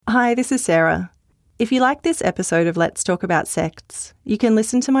Hi, this is Sarah. If you like this episode of Let's Talk About Sects, you can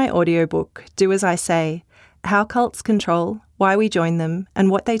listen to my audiobook, Do As I Say, How Cults Control, Why We Join Them,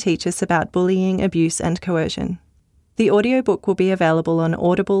 and What They Teach Us About Bullying, Abuse and Coercion. The audiobook will be available on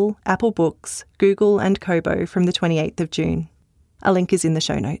Audible, Apple Books, Google and Kobo from the 28th of June. A link is in the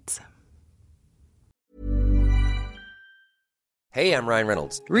show notes. Hey, I'm Ryan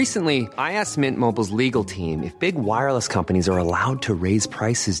Reynolds. Recently, I asked Mint Mobile's legal team if big wireless companies are allowed to raise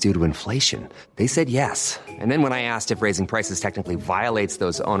prices due to inflation. They said yes. And then when I asked if raising prices technically violates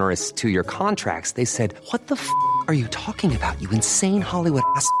those onerous two-year contracts, they said, "What the f*** are you talking about, you insane Hollywood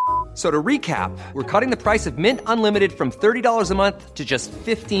ass?" So to recap, we're cutting the price of Mint Unlimited from $30 a month to just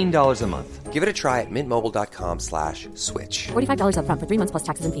 $15 a month. Give it a try at mintmobile.com/switch. $45 up front for 3 months plus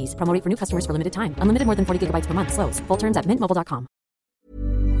taxes and fees. Promo rate for new customers for limited time. Unlimited more than 40 gigabytes per month. Slows full terms at mintmobile.com.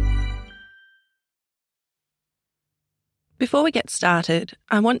 Before we get started,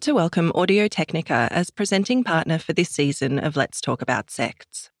 I want to welcome Audio-Technica as presenting partner for this season of Let's Talk About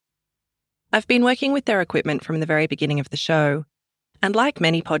Sects. I've been working with their equipment from the very beginning of the show, and like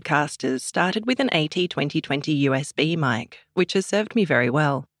many podcasters, started with an AT2020 USB mic, which has served me very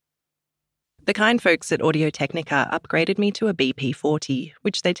well. The kind folks at Audio-Technica upgraded me to a BP40,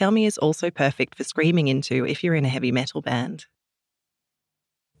 which they tell me is also perfect for screaming into if you're in a heavy metal band.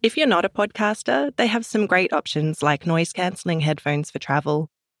 If you're not a podcaster, they have some great options like noise-cancelling headphones for travel,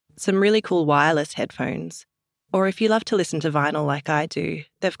 some really cool wireless headphones, or if you love to listen to vinyl like I do,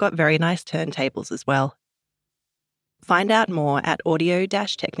 they've got very nice turntables as well. Find out more at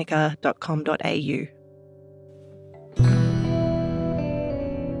audio-technica.com.au.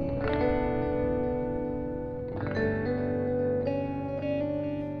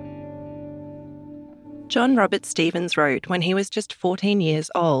 John Robert Stephens wrote when he was just 14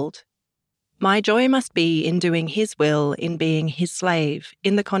 years old, "My joy must be in doing his will, in being his slave,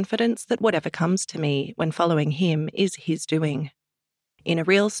 in the confidence that whatever comes to me when following him is his doing. In a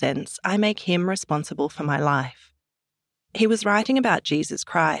real sense, I make him responsible for my life." He was writing about Jesus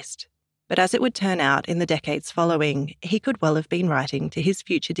Christ, but as it would turn out in the decades following, he could well have been writing to his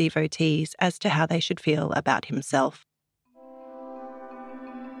future devotees as to how they should feel about himself.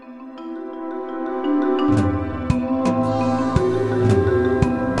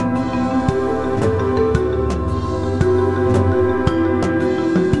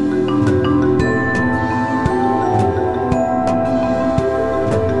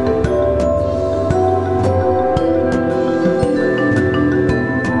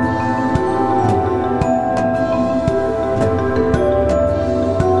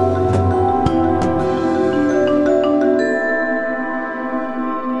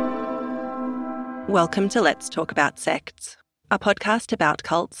 Welcome to Let's Talk About Sects, a podcast about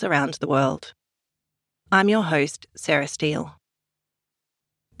cults around the world. I'm your host, Sarah Steele.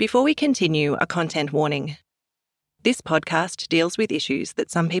 Before we continue, a content warning. This podcast deals with issues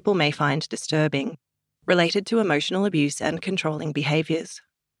that some people may find disturbing, related to emotional abuse and controlling behaviours.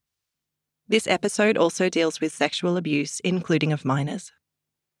 This episode also deals with sexual abuse, including of minors.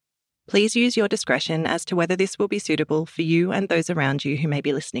 Please use your discretion as to whether this will be suitable for you and those around you who may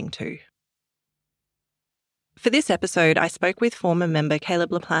be listening to. For this episode, I spoke with former member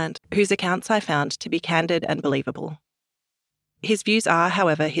Caleb LaPlante, whose accounts I found to be candid and believable. His views are,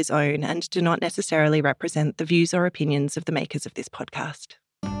 however, his own and do not necessarily represent the views or opinions of the makers of this podcast.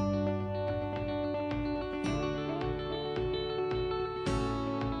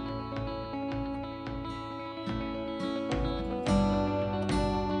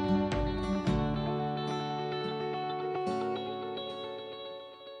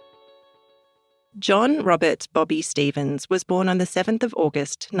 John Robert Bobby Stephens was born on the 7th of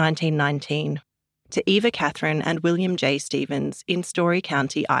August 1919 to Eva Catherine and William J. Stephens in Story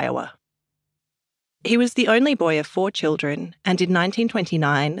County, Iowa. He was the only boy of 4 children, and in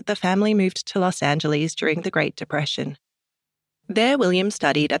 1929 the family moved to Los Angeles during the Great Depression. There William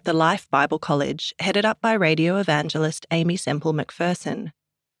studied at the Life Bible College, headed up by radio evangelist Aimee Semple McPherson.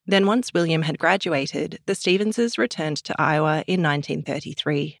 Then once William had graduated, the Stephenses returned to Iowa in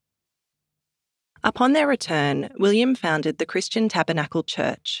 1933. Upon their return, William founded the Christian Tabernacle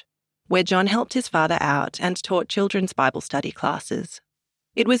Church, where John helped his father out and taught children's Bible study classes.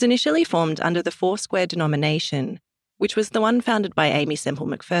 It was initially formed under the Foursquare denomination, which was the one founded by Aimee Semple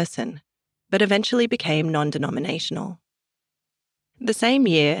McPherson, but eventually became non-denominational. The same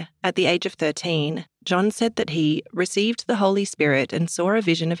year, at the age of 13, John said that he received the Holy Spirit and saw a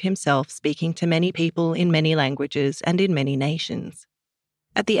vision of himself speaking to many people in many languages and in many nations.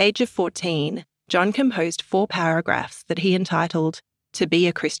 At the age of 14, John composed 4 paragraphs that he entitled, "To Be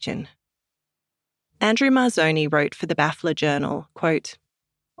a Christian." Andrew Marzoni wrote for the Baffler Journal, quote,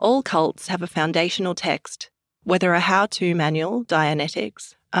 All cults have a foundational text, whether a how-to manual,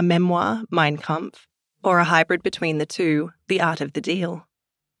 Dianetics, a memoir, Mein Kampf, or a hybrid between the two, The Art of the Deal.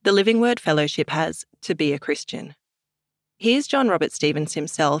 The Living Word Fellowship has To Be a Christian. Here's John Robert Stevens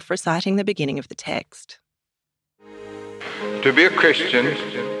himself reciting the beginning of the text. To be a Christian,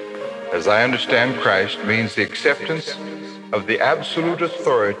 as I understand Christ, means the acceptance of the absolute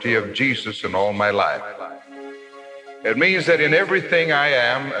authority of Jesus in all my life. It means that in everything I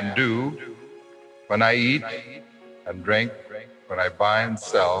am and do, when I eat and drink, when I buy and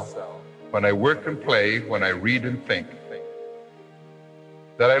sell, when I work and play, when I read and think,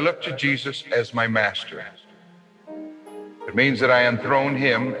 that I look to Jesus as my master. It means that I enthrone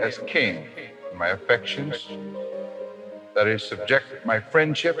him as king in my affections, that I subject my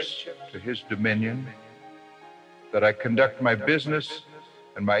friendships to his dominion, that I conduct my business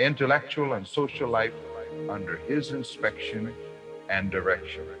and my intellectual and social life under his inspection and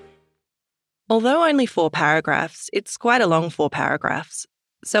direction. Although only 4 paragraphs, it's quite a long 4 paragraphs,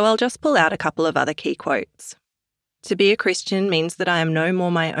 so I'll just pull out a couple of other key quotes. To be a Christian means that I am no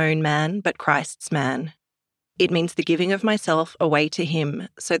more my own man, but Christ's man. It means the giving of myself away to him,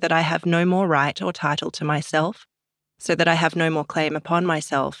 so that I have no more right or title to myself, so that I have no more claim upon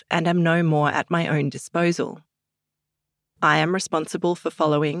myself and am no more at my own disposal. I am responsible for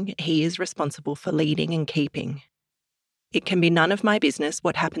following, he is responsible for leading and keeping. It can be none of my business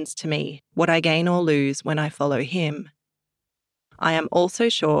what happens to me, what I gain or lose when I follow him. I am also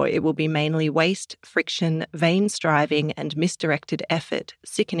sure it will be mainly waste, friction, vain striving and misdirected effort,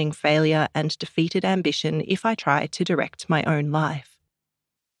 sickening failure and defeated ambition if I try to direct my own life.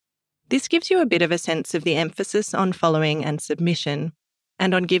 This gives you a bit of a sense of the emphasis on following and submission,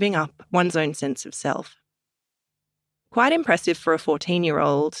 and on giving up one's own sense of self. Quite impressive for a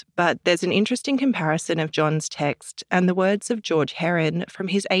 14-year-old, but there's an interesting comparison of John's text and the words of George Heron from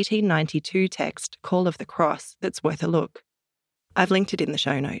his 1892 text, Call of the Cross, that's worth a look. I've linked it in the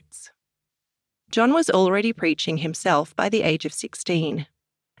show notes. John was already preaching himself by the age of 16,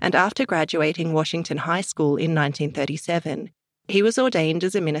 and after graduating Washington High School in 1937, he was ordained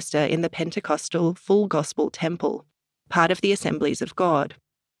as a minister in the Pentecostal Full Gospel Temple, part of the Assemblies of God,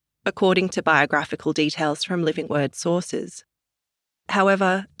 according to biographical details from Living Word sources.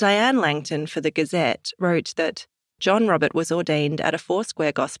 However, Diane Langton for the Gazette wrote that John Robert was ordained at a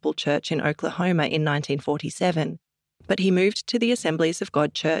Foursquare Gospel Church in Oklahoma in 1947, but he moved to the Assemblies of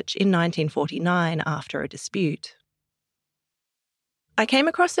God Church in 1949 after a dispute. I came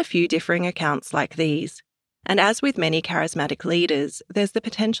across a few differing accounts like these, and as with many charismatic leaders, there's the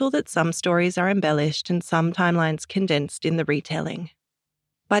potential that some stories are embellished and some timelines condensed in the retelling.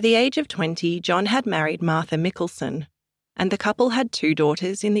 By the age of 20, John had married Martha Mickelson, and the couple had 2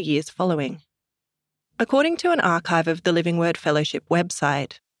 daughters in the years following. According to an archive of the Living Word Fellowship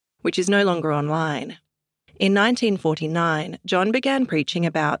website, which is no longer online, in 1949, John began preaching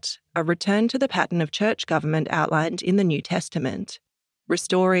about a return to the pattern of church government outlined in the New Testament,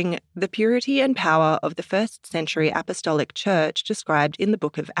 restoring the purity and power of the first-century apostolic church described in the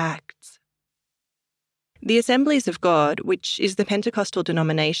book of Acts. The Assemblies of God, which is the Pentecostal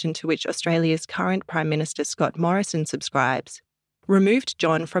denomination to which Australia's current Prime Minister Scott Morrison subscribes, removed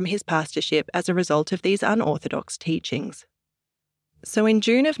John from his pastorship as a result of these unorthodox teachings. So in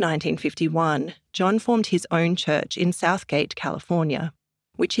June of 1951, John formed his own church in Southgate, California,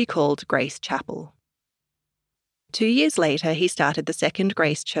 which he called Grace Chapel. 2 years later, he started the Second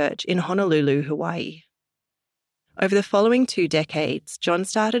Grace Church in Honolulu, Hawaii. Over the following 2 decades, John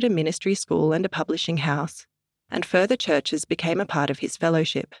started a ministry school and a publishing house, and further churches became a part of his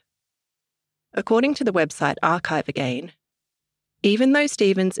fellowship. According to the website Archive Again, even though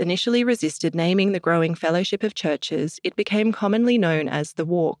Stevens initially resisted naming the growing fellowship of churches, it became commonly known as the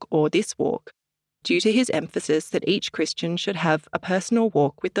Walk or This Walk, due to his emphasis that each Christian should have a personal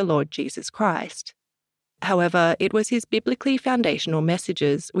walk with the Lord Jesus Christ. However, it was his biblically foundational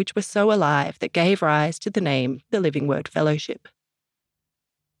messages which were so alive that gave rise to the name the Living Word Fellowship.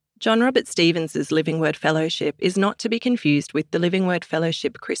 John Robert Stevens' Living Word Fellowship is not to be confused with the Living Word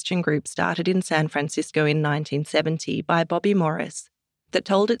Fellowship Christian group started in San Francisco in 1970 by Bobby Morris that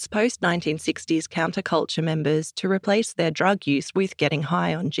told its post-1960s counterculture members to replace their drug use with getting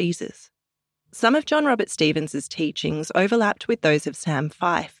high on Jesus. Some of John Robert Stevens' teachings overlapped with those of Sam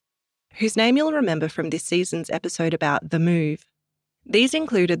Fife, whose name you'll remember from this season's episode about The Move. These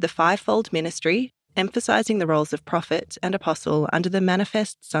included the fivefold ministry, emphasizing the roles of prophet and apostle under the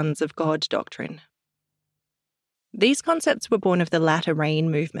manifest sons of God doctrine. These concepts were born of the latter rain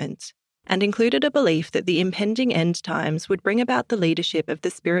movement and included a belief that the impending end times would bring about the leadership of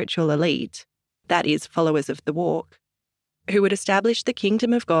the spiritual elite, that is, followers of the walk. who would establish the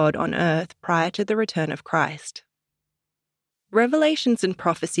kingdom of God on earth prior to the return of Christ. Revelations and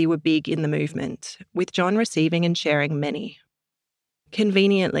prophecy were big in the movement, with John receiving and sharing many.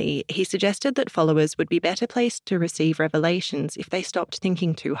 Conveniently, he suggested that followers would be better placed to receive revelations if they stopped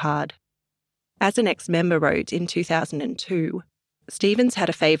thinking too hard. As an ex-member wrote in 2002, Stevens had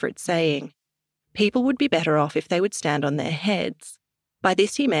a favourite saying, "People would be better off if they would stand on their heads." By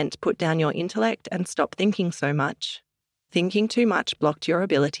this he meant put down your intellect and stop thinking so much. Thinking too much blocked your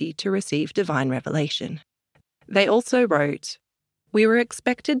ability to receive divine revelation. They also wrote, "We were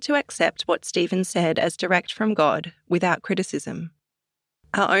expected to accept what Stevens said as direct from God, without criticism.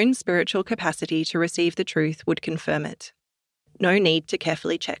 Our own spiritual capacity to receive the truth would confirm it. No need to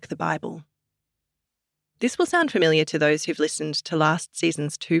carefully check the Bible." This will sound familiar to those who've listened to last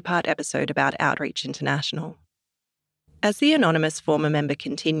season's 2-part episode about Outreach International. As the anonymous former member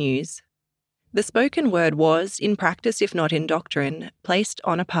continues, the spoken word was, in practice if not in doctrine, placed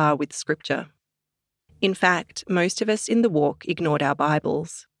on a par with Scripture. In fact, most of us in the walk ignored our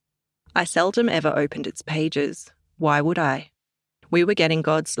Bibles. I seldom ever opened its pages. Why would I? We were getting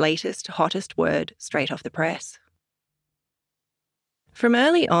God's latest, hottest word straight off the press. From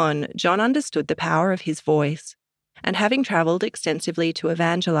early on, John understood the power of his voice, and having travelled extensively to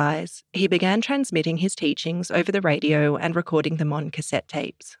evangelise, he began transmitting his teachings over the radio and recording them on cassette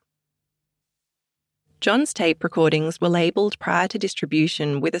tapes. John's tape recordings were labelled prior to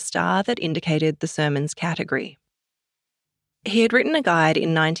distribution with a star that indicated the sermon's category. He had written a guide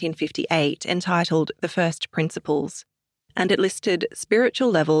in 1958 entitled The First Principles, and it listed spiritual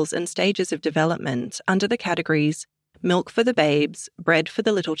levels and stages of development under the categories milk for the babes, bread for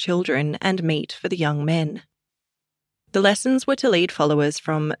the little children, and meat for the young men. The lessons were to lead followers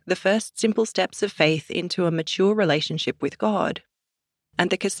from the first simple steps of faith into a mature relationship with God, and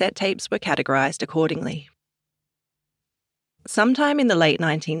the cassette tapes were categorised accordingly. Sometime in the late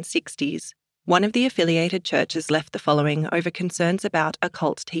 1960s, one of the affiliated churches left the following over concerns about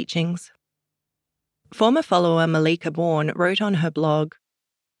occult teachings. Former follower Malika Bourne wrote on her blog,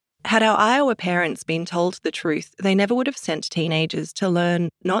 "Had our Iowa parents been told the truth, they never would have sent teenagers to learn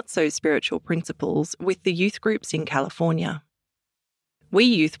not-so-spiritual principles with the youth groups in California. We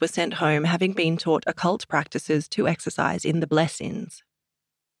youth were sent home having been taught occult practices to exercise in the bless-ins."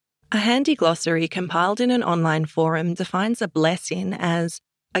 A handy glossary compiled in an online forum defines a bless-in as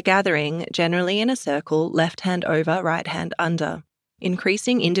a gathering, generally in a circle, left hand over, right hand under,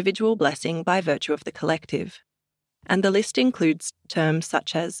 increasing individual blessing by virtue of the collective. And the list includes terms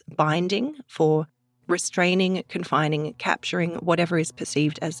such as binding for restraining, confining, capturing whatever is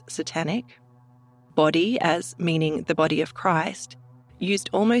perceived as satanic, body as meaning the body of Christ, used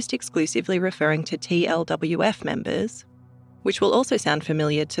almost exclusively referring to TLWF members, which will also sound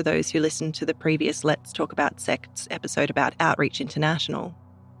familiar to those who listened to the previous Let's Talk About Sects episode about Outreach International.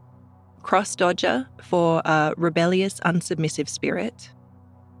 Cross dodger for a rebellious, unsubmissive spirit,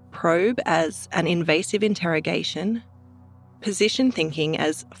 probe as an invasive interrogation, position thinking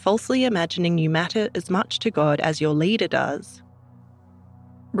as falsely imagining you matter as much to God as your leader does,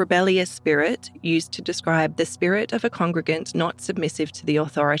 rebellious spirit used to describe the spirit of a congregant not submissive to the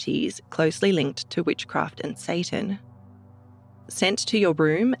authorities, closely linked to witchcraft and Satan, sent to your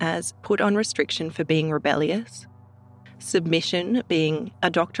room as put on restriction for being rebellious, submission being a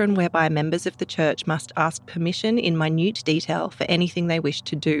doctrine whereby members of the church must ask permission in minute detail for anything they wish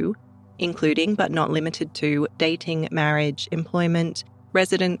to do, including but not limited to dating, marriage, employment,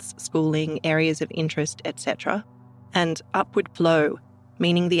 residence, schooling, areas of interest, etc., and upward flow,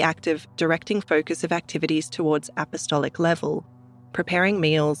 meaning the act of directing focus of activities towards apostolic level, preparing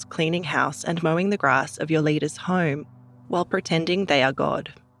meals, cleaning house, and mowing the grass of your leader's home, while pretending they are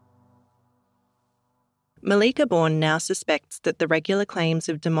God. Malika Bourne now suspects that the regular claims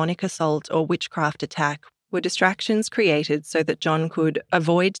of demonic assault or witchcraft attack were distractions created so that John could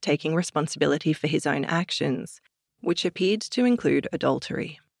avoid taking responsibility for his own actions, which appeared to include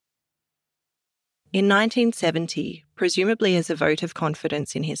adultery. In 1970, presumably as a vote of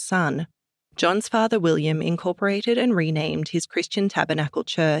confidence in his son, John's father William incorporated and renamed his Christian Tabernacle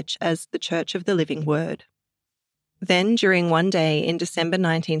Church as the Church of the Living Word. Then, during one day in December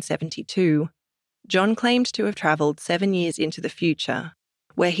 1972, John claimed to have travelled 7 years into the future,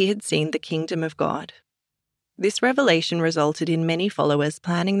 where he had seen the kingdom of God. This revelation resulted in many followers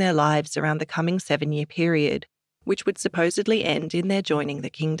planning their lives around the coming 7-year period, which would supposedly end in their joining the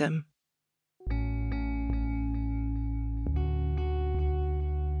kingdom.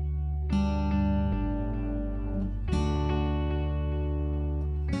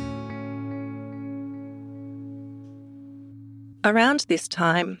 Around this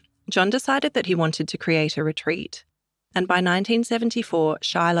time, John decided that he wanted to create a retreat. and by 1974,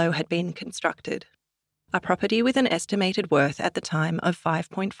 Shiloh had been constructed, a property with an estimated worth at the time of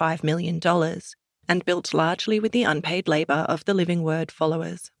 $5.5 million, and built largely with the unpaid labour of the Living Word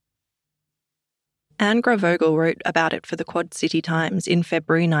followers. Anne Grovogel wrote about it for the Quad City Times in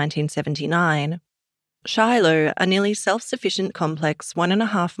February 1979. Shiloh, a nearly self-sufficient complex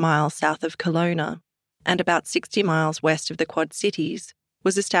 1.5 miles south of Kelowna and about 60 miles west of the Quad Cities,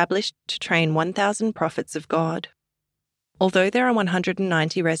 was established to train 1,000 prophets of God. Although there are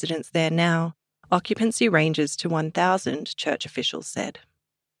 190 residents there now, occupancy ranges to 1,000, church officials said.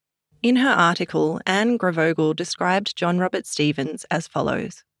 In her article, Anne Grovogel described John Robert Stephens as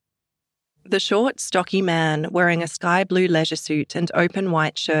follows. The short, stocky man wearing a sky blue leisure suit and open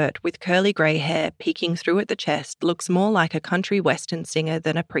white shirt with curly grey hair peeking through at the chest looks more like a country western singer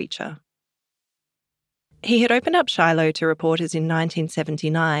than a preacher. He had opened up Shiloh to reporters in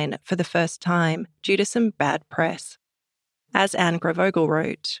 1979 for the first time due to some bad press. As Anne Grovogel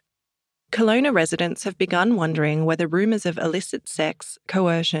wrote, Kelowna residents have begun wondering whether rumours of illicit sex,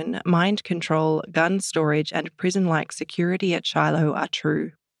 coercion, mind control, gun storage and prison-like security at Shiloh are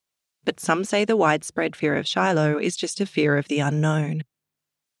true. But some say the widespread fear of Shiloh is just a fear of the unknown.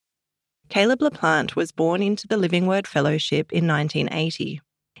 Caleb LaPlante was born into the Living Word Fellowship in 1980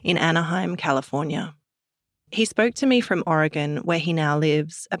 in Anaheim, California. He spoke to me from Oregon, where he now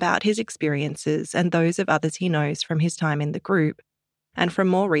lives, about his experiences and those of others he knows from his time in the group, and from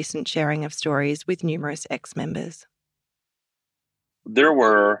more recent sharing of stories with numerous ex-members. There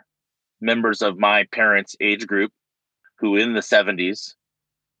were members of my parents' age group who in the 70s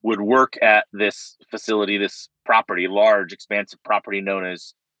would work at this facility, this property, large, expansive property known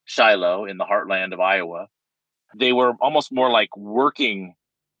as Shiloh in the heartland of Iowa. They were almost more like working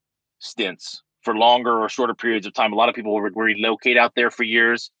stints for longer or shorter periods of time. A lot of people would relocate out there for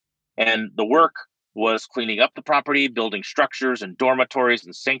years, and the work was cleaning up the property, building structures and dormitories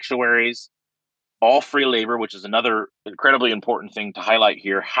and sanctuaries, all free labor, which is another incredibly important thing to highlight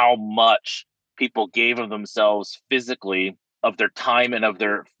here, how much people gave of themselves physically, of their time and of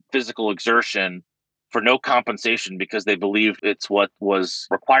their physical exertion for no compensation because they believed it's what was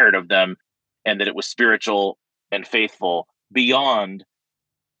required of them and that it was spiritual and faithful beyond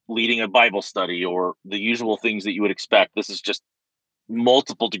leading a Bible study or the usual things that you would expect. This is just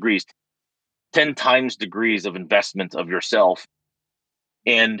multiple degrees, 10 times degrees of investment of yourself.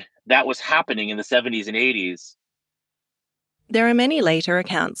 And that was happening in the 70s and 80s. There are many later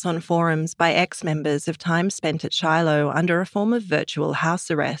accounts on forums by ex-members of time spent at Shiloh under a form of virtual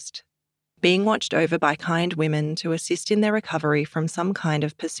house arrest, being watched over by kind women to assist in their recovery from some kind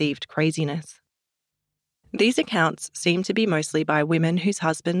of perceived craziness. These accounts seem to be mostly by women whose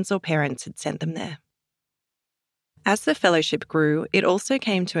husbands or parents had sent them there. As the fellowship grew, it also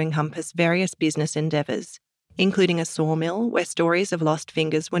came to encompass various business endeavours, including a sawmill where stories of lost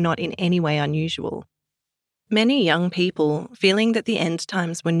fingers were not in any way unusual. Many young people, feeling that the end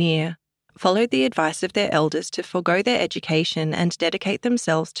times were near, followed the advice of their elders to forego their education and dedicate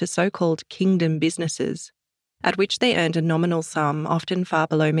themselves to so-called kingdom businesses, at which they earned a nominal sum, often far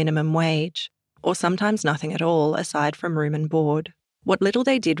below minimum wage, or sometimes nothing at all aside from room and board. What little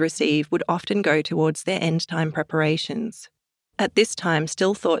they did receive would often go towards their end-time preparations, at this time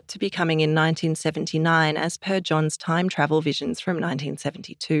still thought to be coming in 1979 as per John's time travel visions from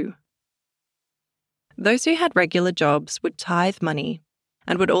 1972. Those who had regular jobs would tithe money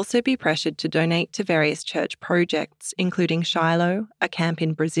and would also be pressured to donate to various church projects, including Shiloh, a camp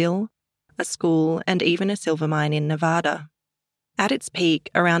in Brazil, a school, and even a silver mine in Nevada. At its peak,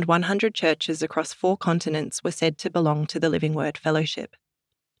 around 100 churches across 4 continents were said to belong to the Living Word Fellowship.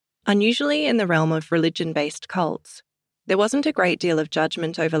 Unusually in the realm of religion-based cults, there wasn't a great deal of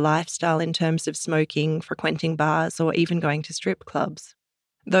judgment over lifestyle in terms of smoking, frequenting bars, or even going to strip clubs,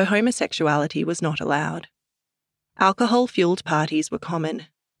 though homosexuality was not allowed. Alcohol-fueled parties were common.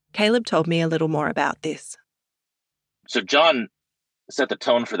 Caleb told me a little more about this. So John set the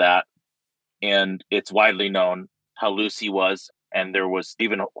tone for that, and it's widely known how loose he was. And there was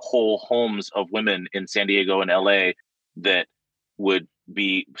even whole homes of women in San Diego and LA that would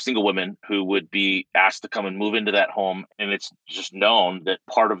be single women who would be asked to come and move into that home. And it's just known that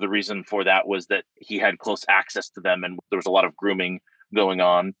part of the reason for that was that he had close access to them and there was a lot of grooming going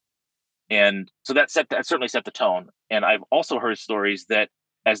on. And so that certainly set the tone. And I've also heard stories that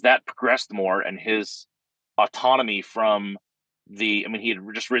as that progressed more and his autonomy from he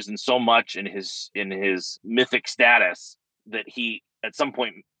had just risen so much in his mythic status that he at some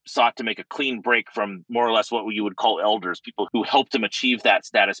point sought to make a clean break from more or less what you would call elders, people who helped him achieve that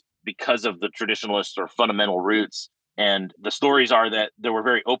status because of the traditionalist or fundamental roots. And the stories are that there were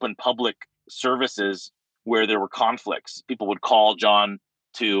very open public services where there were conflicts. People would call John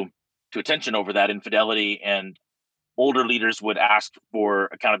to attention over that infidelity, and older leaders would ask for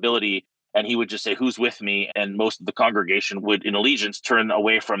accountability, and he would just say, "Who's with me?" And most of the congregation would, in allegiance, turn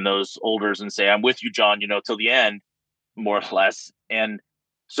away from those elders and say, "I'm with you, John, till the end," more or less. And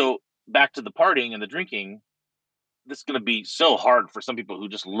so back to the partying and the drinking, this is going to be so hard for some people who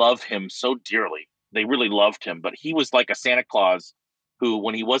just love him so dearly. They really loved him, but he was like a Santa Claus who,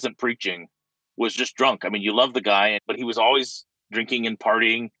 when he wasn't preaching, was just drunk. I mean, you love the guy, but he was always drinking and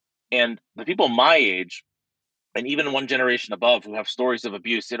partying. And the people my age, and even one generation above, who have stories of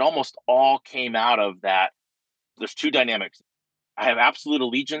abuse, it almost all came out of that. There's two dynamics. I have absolute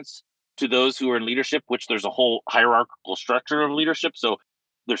allegiance to those who are in leadership, which there's a whole hierarchical structure of leadership. So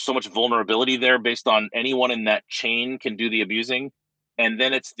there's so much vulnerability there based on anyone in that chain can do the abusing. And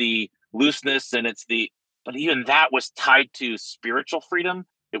then it's the looseness, and but even that was tied to spiritual freedom.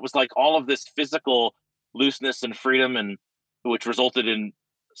 It was like all of this physical looseness and freedom, and which resulted in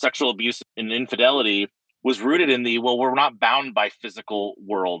sexual abuse and infidelity, was rooted in we're not bound by physical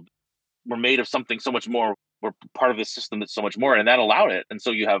world. We're made of something so much more. We're part of this system that's so much more, and that allowed it. And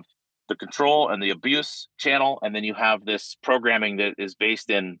so you have the control and the abuse channel, and then you have this programming that is based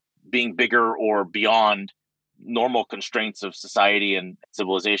in being bigger or beyond normal constraints of society and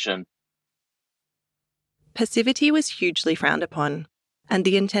civilization. Passivity was hugely frowned upon, and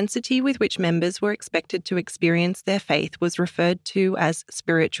the intensity with which members were expected to experience their faith was referred to as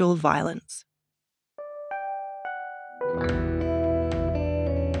spiritual violence.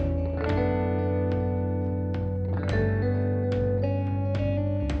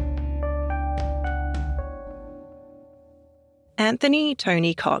 Anthony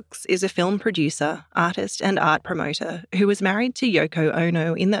Tony Cox is a film producer, artist and art promoter who was married to Yoko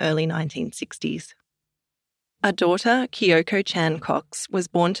Ono in the early 1960s. A daughter, Kyoko Chan Cox, was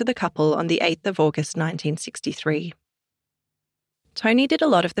born to the couple on the 8th of August 1963. Tony did a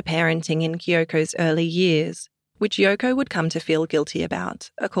lot of the parenting in Kyoko's early years, which Yoko would come to feel guilty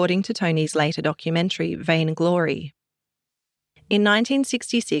about, according to Tony's later documentary, Vainglory. In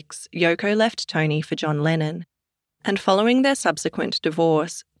 1966, Yoko left Tony for John Lennon, and following their subsequent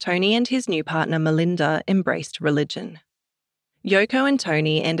divorce, Tony and his new partner Melinda embraced religion. Yoko and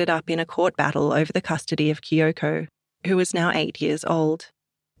Tony ended up in a court battle over the custody of Kyoko, who was now 8 years old,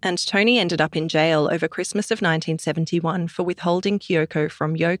 and Tony ended up in jail over Christmas of 1971 for withholding Kyoko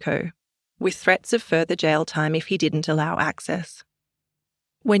from Yoko, with threats of further jail time if he didn't allow access.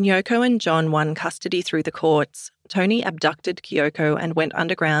 When Yoko and John won custody through the courts, Tony abducted Kyoko and went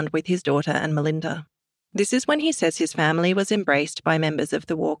underground with his daughter and Melinda. This is when he says his family was embraced by members of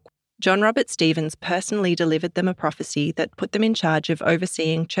the Walk. John Robert Stevens personally delivered them a prophecy that put them in charge of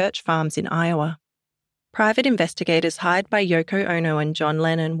overseeing church farms in Iowa. Private investigators hired by Yoko Ono and John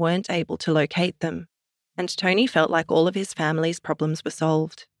Lennon weren't able to locate them, and Tony felt like all of his family's problems were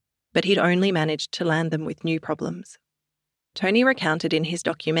solved, but he'd only managed to land them with new problems. Tony recounted in his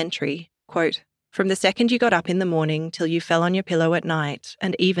documentary, quote, "From the second you got up in the morning till you fell on your pillow at night,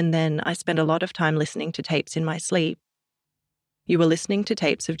 and even then I spent a lot of time listening to tapes in my sleep. You were listening to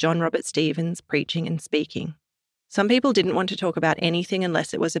tapes of John Robert Stevens preaching and speaking. Some people didn't want to talk about anything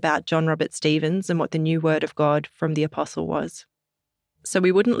unless it was about John Robert Stevens and what the new word of God from the apostle was. So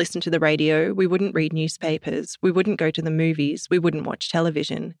we wouldn't listen to the radio, we wouldn't read newspapers, we wouldn't go to the movies, we wouldn't watch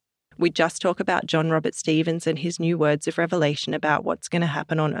television. We'd just talk about John Robert Stevens and his new words of revelation about what's going to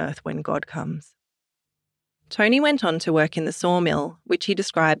happen on earth when God comes." Tony went on to work in the sawmill, which he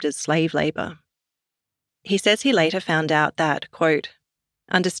described as slave labour. He says he later found out that, quote,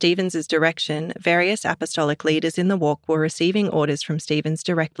 "Under Stevens' direction, various apostolic leaders in the Walk were receiving orders from Stevens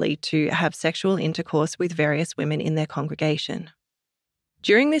directly to have sexual intercourse with various women in their congregation.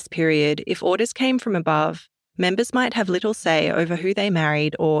 During this period, if orders came from above, members might have little say over who they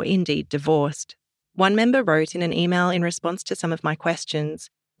married or indeed divorced. One member wrote in an email in response to some of my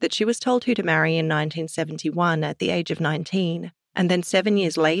questions that she was told who to marry in 1971 at the age of 19, and then 7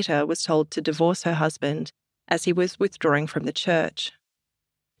 years later was told to divorce her husband as he was withdrawing from the church.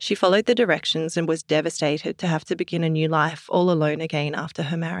 She followed the directions and was devastated to have to begin a new life all alone again after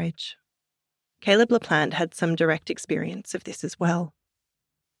her marriage." Caleb LaPlante had some direct experience of this as well.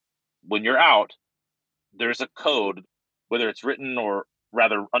 When you're out, there's a code, whether it's written or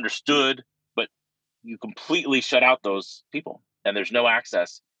rather understood, but you completely shut out those people and there's no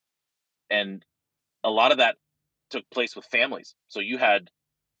access. And a lot of that took place with families. So you had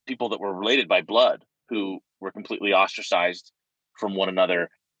people that were related by blood who were completely ostracized from one another.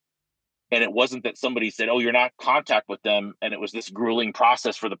 And it wasn't that somebody said, "Oh, you're not in contact with them," and it was this grueling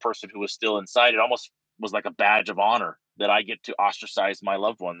process for the person who was still inside. It almost was like a badge of honor that I get to ostracize my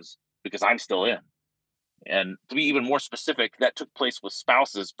loved ones because I'm still in. And to be even more specific, that took place with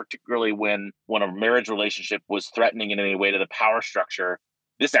spouses, particularly when a marriage relationship was threatening in any way to the power structure.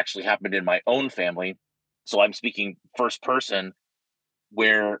 This actually happened in my own family. So I'm speaking first person,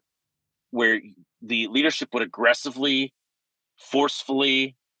 where the leadership would aggressively,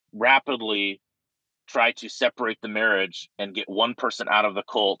 forcefully, rapidly try to separate the marriage and get one person out of the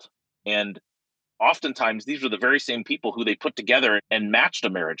cult. And oftentimes these were the very same people who they put together and matched a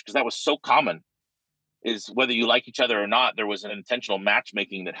marriage, because that was so common, is whether you like each other or not, there was an intentional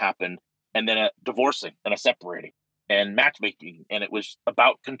matchmaking that happened, and then a divorcing and a separating and matchmaking. And it was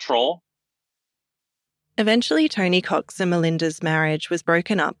about control. Eventually, Tony Cox and Melinda's marriage was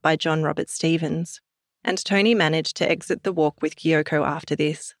broken up by John Robert Stevens, and Tony managed to exit the walk with Kyoko after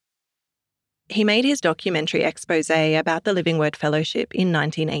this. He made his documentary expose about the Living Word Fellowship in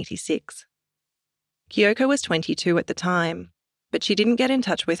 1986. Kyoko was 22 at the time, but she didn't get in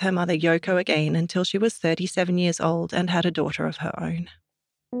touch with her mother Yoko again until she was 37 years old and had a daughter of her own.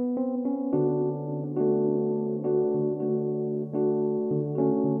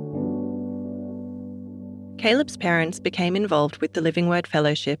 Caleb's parents became involved with the Living Word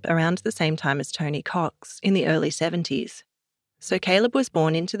Fellowship around the same time as Tony Cox, in the early 70s. So Caleb was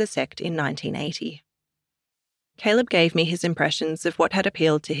born into the sect in 1980. Caleb gave me his impressions of what had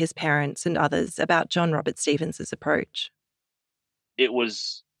appealed to his parents and others about John Robert Stevens' approach. It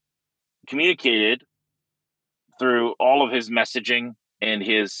was communicated through all of his messaging and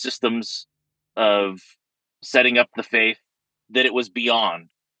his systems of setting up the faith that it was beyond,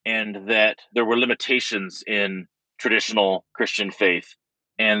 and that there were limitations in traditional Christian faith,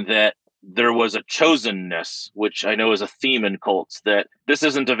 and that there was a chosenness, which I know is a theme in cults, that this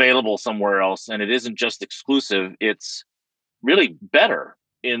isn't available somewhere else, and it isn't just exclusive. It's really better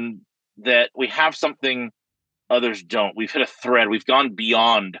in that we have something others don't. We've hit a thread. We've gone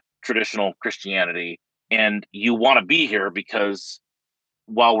beyond traditional Christianity, and you want to be here because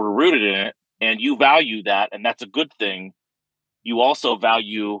while we're rooted in it and you value that, and that's a good thing, you also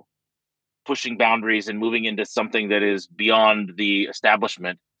value pushing boundaries and moving into something that is beyond the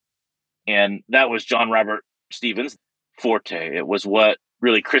establishment. And that was John Robert Stevens' forte. It was what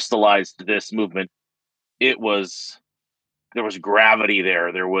really crystallized this movement. There was gravity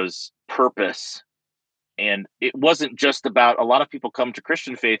there. There was purpose. And it wasn't just about, a lot of people come to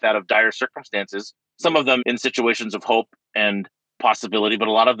Christian faith out of dire circumstances, some of them in situations of hope and possibility, but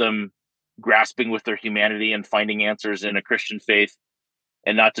a lot of them grasping with their humanity and finding answers in a Christian faith.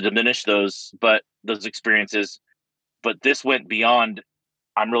 And not to diminish those experiences, but this went beyond,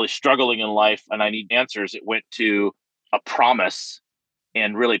 I'm really struggling in life and I need answers. It went to a promise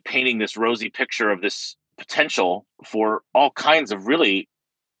and really painting this rosy picture of this potential for all kinds of really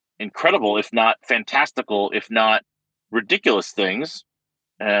incredible, if not fantastical, if not ridiculous things.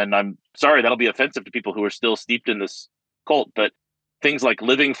 And I'm sorry, that'll be offensive to people who are still steeped in this cult, but things like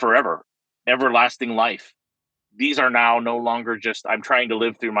living forever, everlasting life. These are now no longer just, I'm trying to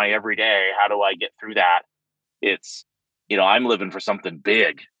live through my everyday. How do I get through that? It's, I'm living for something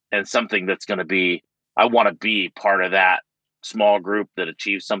big and something that's going to be, I want to be part of that small group that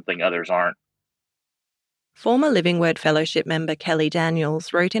achieves something others aren't. Former Living Word Fellowship member Kelly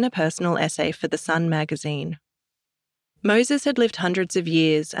Daniels wrote in a personal essay for The Sun magazine, Moses had lived hundreds of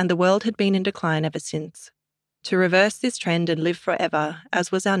years and the world had been in decline ever since. To reverse this trend and live forever,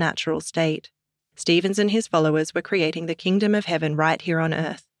 as was our natural state, Stevens and his followers were creating the kingdom of heaven right here on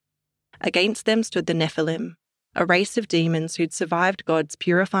earth. Against them stood the Nephilim, a race of demons who'd survived God's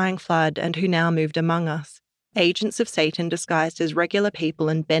purifying flood and who now moved among us, agents of Satan disguised as regular people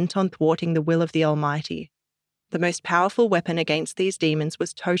and bent on thwarting the will of the Almighty. The most powerful weapon against these demons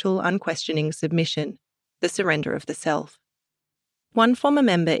was total, unquestioning submission, the surrender of the self. One former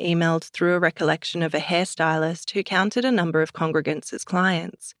member emailed through a recollection of a hairstylist who counted a number of congregants as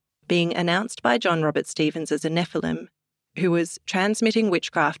clients, being announced by John Robert Stevens as a Nephilim, who was transmitting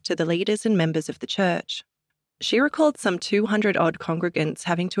witchcraft to the leaders and members of the church. She recalled some 200-odd congregants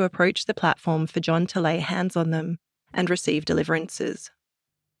having to approach the platform for John to lay hands on them and receive deliverances.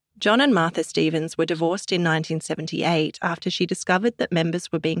 John and Martha Stevens were divorced in 1978 after she discovered that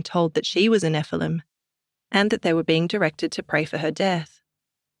members were being told that she was a Nephilim and that they were being directed to pray for her death.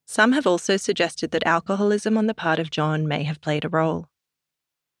 Some have also suggested that alcoholism on the part of John may have played a role.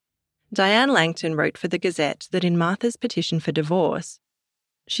 Diane Langton wrote for the Gazette that in Martha's petition for divorce,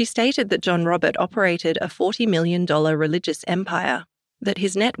 she stated that John Robert operated a $40 million religious empire, that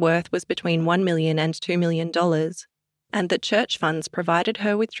his net worth was between $1 million and $2 million, and that church funds provided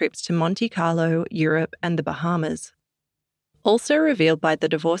her with trips to Monte Carlo, Europe, and the Bahamas. Also revealed by the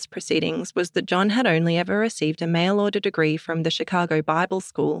divorce proceedings was that John had only ever received a mail-order degree from the Chicago Bible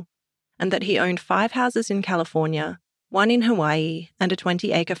School, and that he owned 5 houses in California, 1 in Hawaii, and a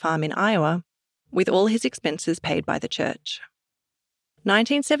 20-acre farm in Iowa, with all his expenses paid by the church.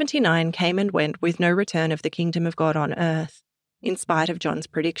 1979 came and went with no return of the kingdom of God on earth, in spite of John's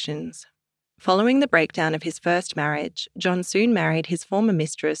predictions. Following the breakdown of his first marriage, John soon married his former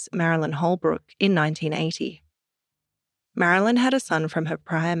mistress, Marilyn Holbrook, in 1980. Marilyn had a son from her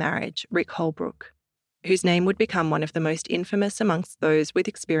prior marriage, Rick Holbrook, whose name would become one of the most infamous amongst those with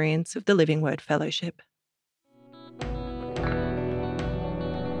experience of the Living Word Fellowship.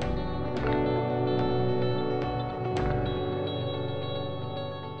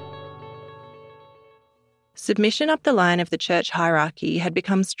 Submission up the line of the church hierarchy had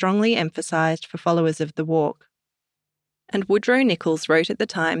become strongly emphasised for followers of the walk. And Woodrow Nichols wrote at the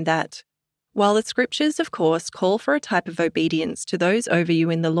time that, while the scriptures, of course, call for a type of obedience to those over you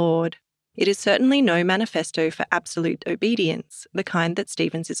in the Lord, it is certainly no manifesto for absolute obedience, the kind that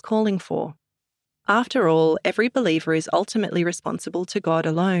Stevens is calling for. After all, every believer is ultimately responsible to God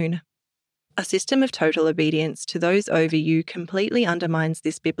alone. A system of total obedience to those over you completely undermines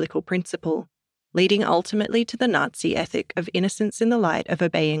this biblical principle, leading ultimately to the Nazi ethic of innocence in the light of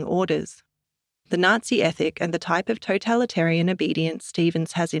obeying orders. The Nazi ethic and the type of totalitarian obedience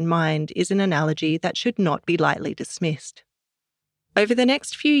Stevens has in mind is an analogy that should not be lightly dismissed. Over the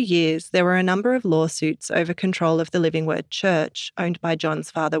next few years, there were a number of lawsuits over control of the Living Word Church, owned by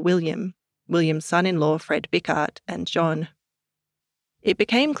John's father William, William's son-in-law Fred Bickart, and John. It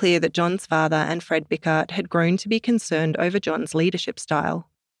became clear that John's father and Fred Bickart had grown to be concerned over John's leadership style.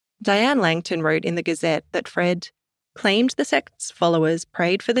 Diane Langton wrote in the Gazette that Fred claimed the sect's followers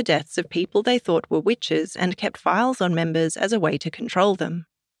prayed for the deaths of people they thought were witches and kept files on members as a way to control them,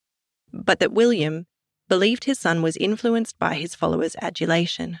 but that William believed his son was influenced by his followers'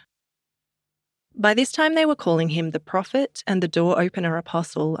 adulation. By this time they were calling him the prophet and the door-opener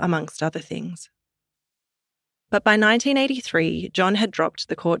apostle, amongst other things. But by 1983, John had dropped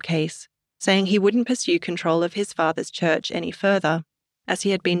the court case, saying he wouldn't pursue control of his father's church any further, as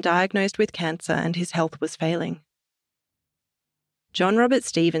he had been diagnosed with cancer and his health was failing. John Robert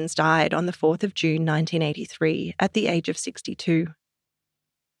Stevens died on the 4th of June 1983 at the age of 62.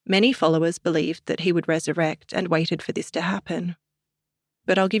 Many followers believed that he would resurrect and waited for this to happen.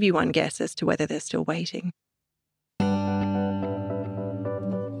 But I'll give you one guess as to whether they're still waiting.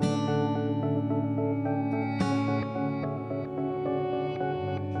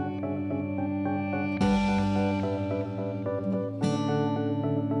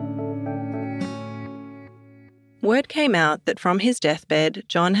 Word came out that from his deathbed,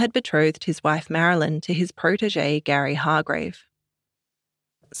 John had betrothed his wife Marilyn to his protege Gary Hargrave.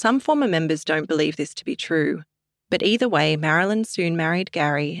 Some former members don't believe this to be true, but either way, Marilyn soon married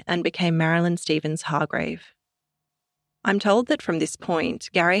Gary and became Marilyn Stevens Hargrave. I'm told that from this point,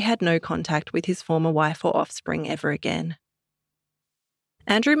 Gary had no contact with his former wife or offspring ever again.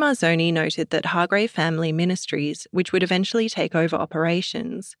 Andrew Marzoni noted that Hargrave Family Ministries, which would eventually take over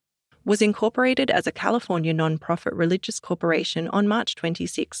operations, was incorporated as a California non-profit religious corporation on March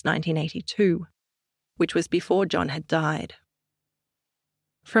 26, 1982, which was before John had died.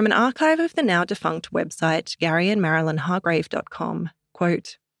 From an archive of the now-defunct website GaryandMarilynHargrave.com,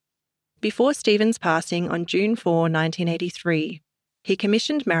 quote, "Before Stevens' passing on June 4, 1983, he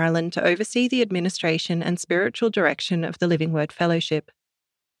commissioned Marilyn to oversee the administration and spiritual direction of the Living Word Fellowship.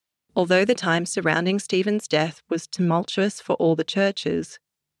 Although the time surrounding Stevens' death was tumultuous for all the churches,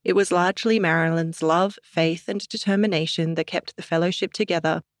 it was largely Marilyn's love, faith, and determination that kept the fellowship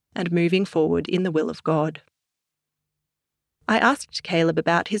together and moving forward in the will of God." I asked Caleb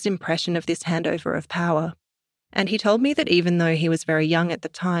about his impression of this handover of power, and he told me that even though he was very young at the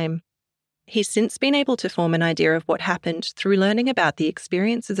time, he's since been able to form an idea of what happened through learning about the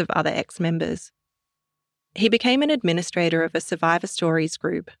experiences of other ex-members. He became an administrator of a Survivor Stories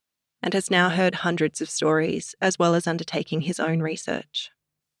group and has now heard hundreds of stories, as well as undertaking his own research.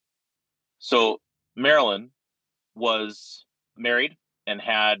 So Marilyn was married and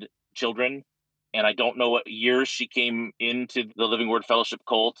had children, and I don't know what years she came into the Living Word Fellowship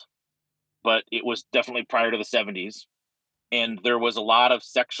cult, but it was definitely prior to the 70s. And there was a lot of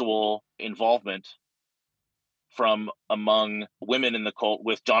sexual involvement from among women in the cult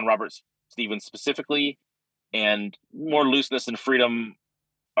with John Robert Stevens specifically, and more looseness and freedom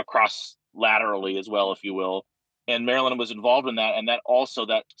across laterally as well, if you will. And Marilyn was involved in that, and that also,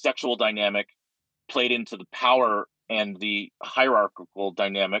 that sexual dynamic played into the power and the hierarchical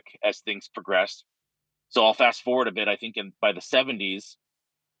dynamic as things progressed. So I'll fast forward a bit. I think by the 70s,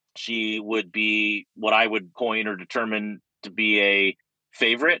 she would be what I would coin or determine to be a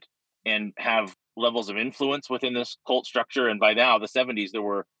favorite and have levels of influence within this cult structure. And by now, the 70s, there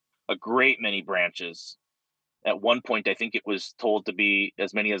were a great many branches. At one point, I think it was told to be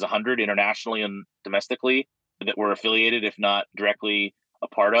as many as 100 internationally and domestically that were affiliated, if not directly a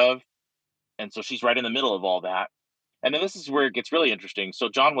part of. And so she's right in the middle of all that. And then this is where it gets really interesting. So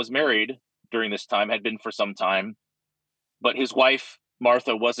John was married during this time, had been for some time, but his wife,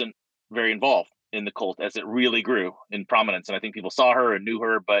 Martha, wasn't very involved in the cult as it really grew in prominence. And I think people saw her and knew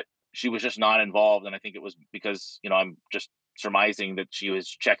her, but she was just not involved. And I think it was because, I'm just surmising that she was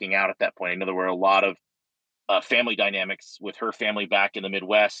checking out at that point. I know there were a lot of family dynamics with her family back in the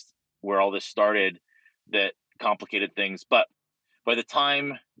Midwest where all this started that complicated things. But by the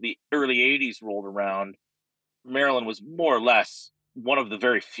time the early 80s rolled around, Marilyn was more or less one of the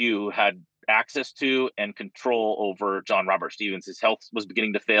very few who had access to and control over John Robert Stevens. His health was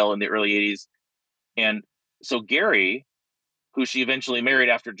beginning to fail in the early 80s. And so Gary, who she eventually married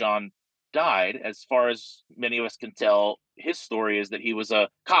after John died, as far as many of us can tell, his story is that he was a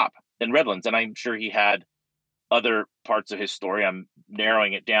cop in Redlands. And I'm sure he had other parts of his story. I'm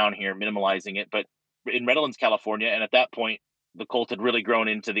narrowing it down here, minimalizing it. But in Redlands, California, and at that point, the cult had really grown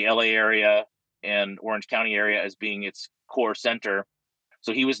into the LA area and Orange County area as being its core center.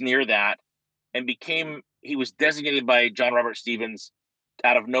 So he was near that and he was designated by John Robert Stevens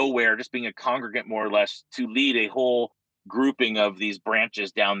out of nowhere, just being a congregant more or less, to lead a whole grouping of these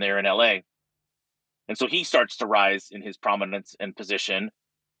branches down there in LA. And so he starts to rise in his prominence and position.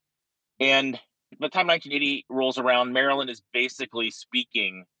 And by the time 1980 rolls around, Marilyn is basically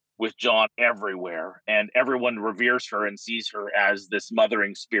speaking with John everywhere, and everyone reveres her and sees her as this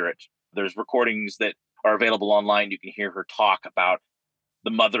mothering spirit. There's recordings that are available online. You can hear her talk about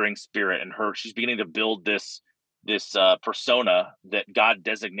the mothering spirit and she's beginning to build this persona that God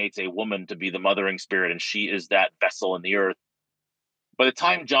designates a woman to be the mothering spirit, and she is that vessel in the earth. By the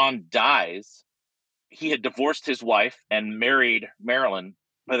time John dies, he had divorced his wife and married Marilyn.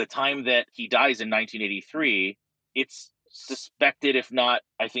 By the time that he dies in 1983, it's suspected, if not,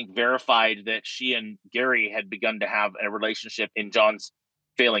 I think, verified, that she and Gary had begun to have a relationship in John's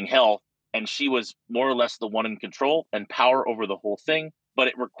failing health, and she was more or less the one in control and power over the whole thing. But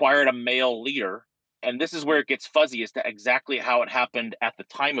it required a male leader. And this is where it gets fuzzy as to exactly how it happened at the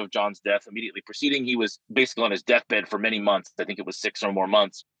time of John's death. Immediately preceding, he was basically on his deathbed for many months. I think it was 6 or more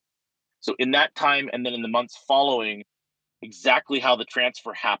months. So in that time, and then in the months following, exactly how the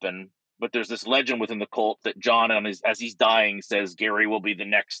transfer happened. But there's this legend within the cult that John, as he's dying, says, Gary will be the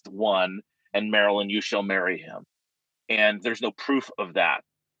next one, and Marilyn, you shall marry him. And there's no proof of that.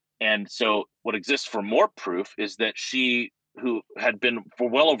 And so what exists for more proof is that she, who had been for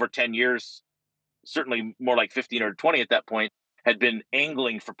well over 10 years, certainly more like 15 or 20 at that point, had been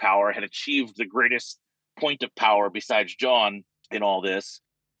angling for power, had achieved the greatest point of power besides John in all this,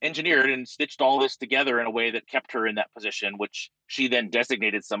 engineered and stitched all this together in a way that kept her in that position, which she then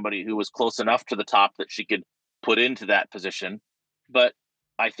designated somebody who was close enough to the top that she could put into that position. But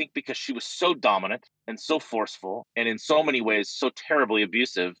I think because she was so dominant and so forceful and in so many ways so terribly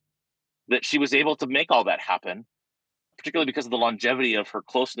abusive, that she was able to make all that happen, particularly because of the longevity of her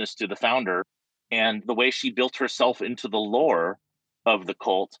closeness to the founder and the way she built herself into the lore of the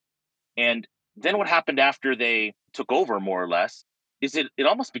cult. And then what happened after they took over, more or less, is it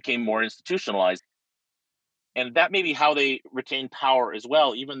almost became more institutionalized. And that may be how they retained power as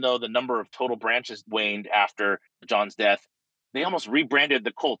well. Even though the number of total branches waned after John's death, they almost rebranded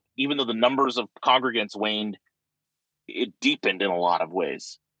the cult. Even though the numbers of congregants waned, it deepened in a lot of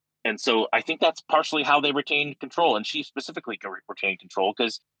ways. And so I think that's partially how they retained control. And she specifically retained control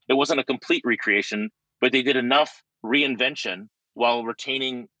because it wasn't a complete recreation, but they did enough reinvention while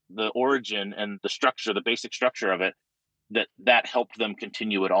retaining the origin and the structure, the basic structure of it, that helped them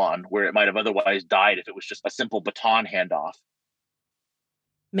continue it on, where it might have otherwise died if it was just a simple baton handoff.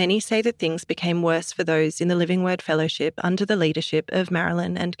 Many say that things became worse for those in the Living Word Fellowship under the leadership of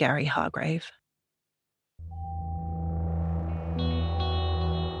Marilyn and Gary Hargrave.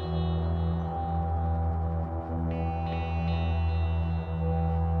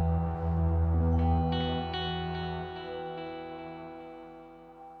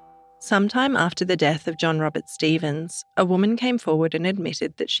 Sometime after the death of John Robert Stevens, a woman came forward and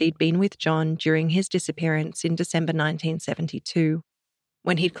admitted that she'd been with John during his disappearance in December 1972,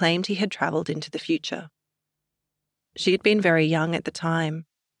 when he'd claimed he had travelled into the future. She had been very young at the time,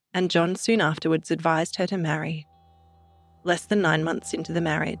 and John soon afterwards advised her to marry. Less than 9 months into the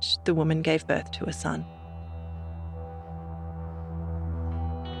marriage, the woman gave birth to a son.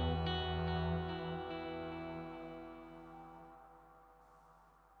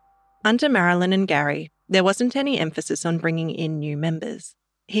 Under Marilyn and Gary, there wasn't any emphasis on bringing in new members.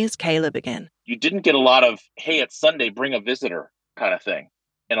 Here's Caleb again. You didn't get a lot of, hey, it's Sunday, bring a visitor kind of thing.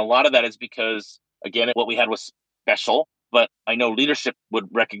 And a lot of that is because, again, what we had was special. But I know leadership would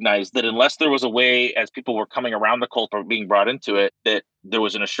recognize that unless there was a way, as people were coming around the cult or being brought into it, that there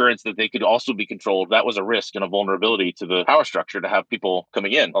was an assurance that they could also be controlled, that was a risk and a vulnerability to the power structure to have people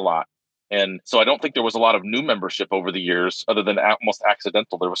coming in a lot. And so I don't think there was a lot of new membership over the years, other than almost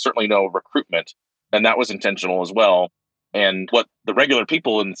accidental. There was certainly no recruitment, and that was intentional as well. And what the regular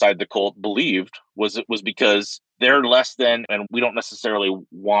people inside the cult believed was it was because they're less than, and we don't necessarily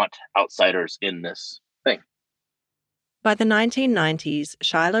want outsiders in this thing. By the 1990s,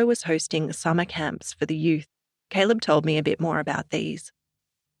 Shiloh was hosting summer camps for the youth. Caleb told me a bit more about these.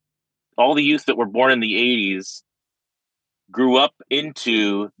 All the youth that were born in the 80s grew up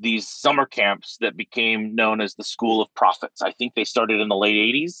into these summer camps that became known as the School of Prophets. I think they started in the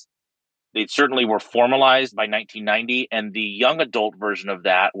late 80s. They certainly were formalized by 1990, and the young adult version of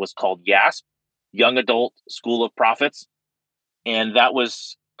that was called YASP, Young Adult School of Prophets. And that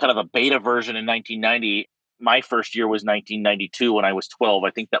was kind of a beta version in 1990. My first year was 1992 when I was 12.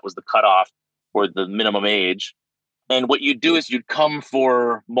 I think that was the cutoff for the minimum age. And what you'd do is you'd come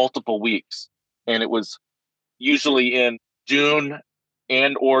for multiple weeks. And it was usually in June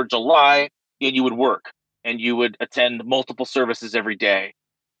and or July, and you would work and you would attend multiple services every day.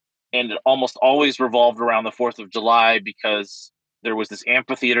 And it almost always revolved around the 4th of July because there was this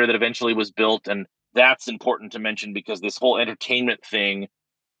amphitheater that eventually was built. And that's important to mention because this whole entertainment thing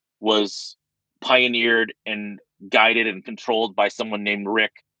was pioneered and guided and controlled by someone named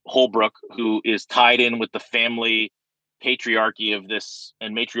Rick Holbrook, who is tied in with the family patriarchy of this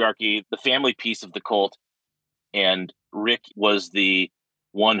and matriarchy, the family piece of the cult. And Rick was the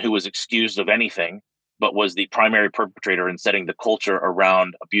one who was excused of anything, but was the primary perpetrator in setting the culture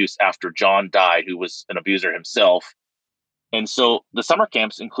around abuse after John died, who was an abuser himself. And so the summer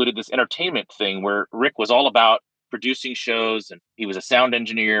camps included this entertainment thing where Rick was all about producing shows, and he was a sound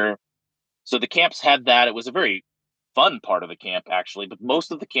engineer. So the camps had that. It was a very fun part of the camp, actually, but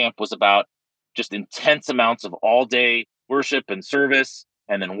most of the camp was about just intense amounts of all-day worship and service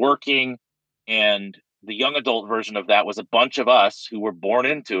and then working. And the young adult version of that was a bunch of us who were born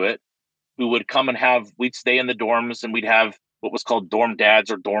into it, who would come and we'd stay in the dorms, and we'd have what was called dorm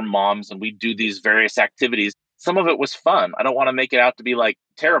dads or dorm moms, and we'd do these various activities. Some of it was fun. I don't want to make it out to be like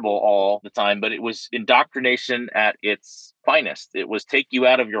terrible all the time, but it was indoctrination at its finest. It was take you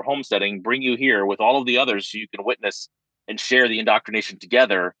out of your home setting, bring you here with all of the others so you can witness and share the indoctrination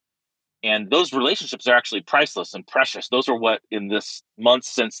together. And those relationships are actually priceless and precious. Those are what, in this month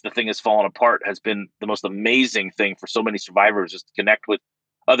since the thing has fallen apart, has been the most amazing thing for so many survivors, is to connect with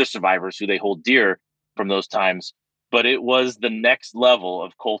other survivors who they hold dear from those times. But it was the next level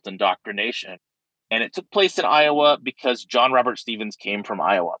of cult indoctrination. And it took place in Iowa because John Robert Stevens came from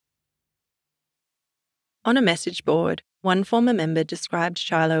Iowa. On a message board, one former member described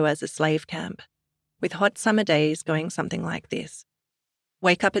Shiloh as a slave camp, with hot summer days going something like this.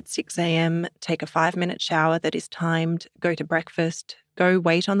 Wake up at 6 a.m, take a 5-minute shower that is timed, go to breakfast, go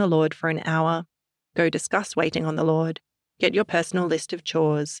wait on the Lord for an hour, go discuss waiting on the Lord, get your personal list of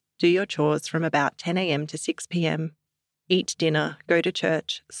chores, do your chores from about 10 a.m. to 6 p.m, eat dinner, go to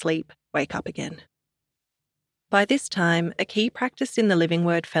church, sleep, wake up again. By this time, a key practice in the Living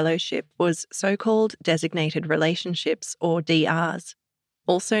Word Fellowship was so-called designated relationships, or DRs,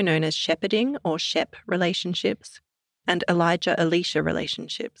 also known as shepherding or SHEP relationships, and Elijah-Elisha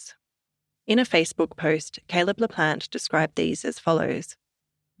relationships. In a Facebook post, Caleb LaPlante described these as follows.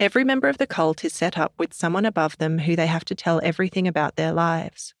 Every member of the cult is set up with someone above them who they have to tell everything about their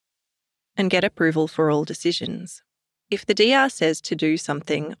lives and get approval for all decisions. If the DR says to do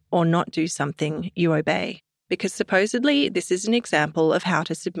something or not do something, you obey, because supposedly this is an example of how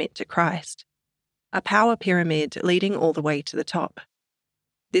to submit to Christ. A power pyramid leading all the way to the top.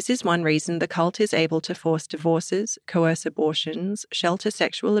 This is one reason the cult is able to force divorces, coerce abortions, shelter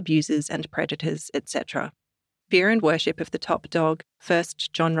sexual abusers and predators, etc. Fear and worship of the top dog,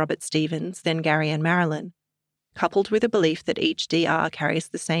 first John Robert Stevens, then Gary and Marilyn, coupled with a belief that each DR carries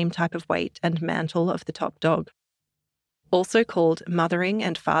the same type of weight and mantle of the top dog. Also called mothering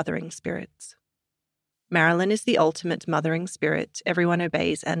and fathering spirits. Marilyn is the ultimate mothering spirit everyone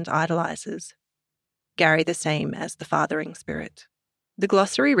obeys and idolizes. Gary the same as the fathering spirit. The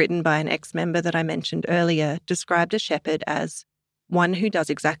glossary written by an ex-member that I mentioned earlier described a shepherd as one who does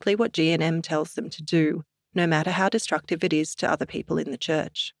exactly what G&M tells them to do, no matter how destructive it is to other people in the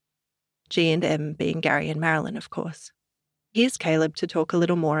church. G&M being Gary and Marilyn, of course. Here's Caleb to talk a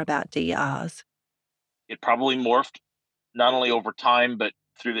little more about DRs. It probably morphed not only over time, but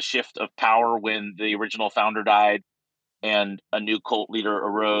through the shift of power when the original founder died and a new cult leader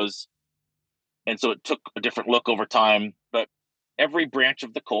arose. And so it took a different look over time. But every branch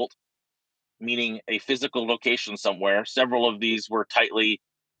of the cult, meaning a physical location somewhere. Several of these were tightly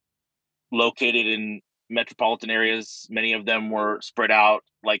located in metropolitan areas. Many of them were spread out,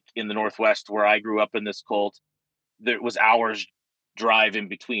 like in the Northwest, where I grew up in this cult. There was hours drive in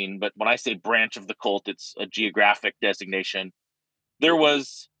between. But when I say branch of the cult, it's a geographic designation. There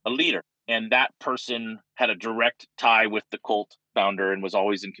was a leader, and that person had a direct tie with the cult founder and was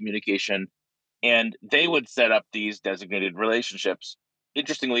always in communication. And they would set up these designated relationships.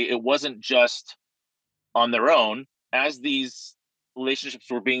 Interestingly, it wasn't just on their own. As these relationships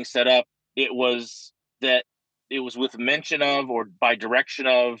were being set up, it was with mention of or by direction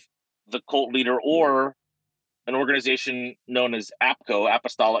of the cult leader or an organization known as APCO,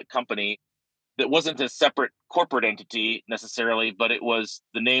 Apostolic Company, that wasn't a separate corporate entity necessarily, but it was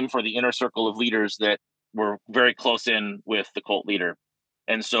the name for the inner circle of leaders that were very close in with the cult leader.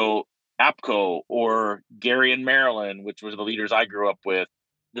 And so APCO or Gary and Marilyn, which was the leaders I grew up with,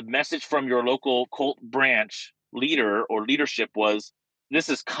 the message from your local cult branch leader or leadership was, this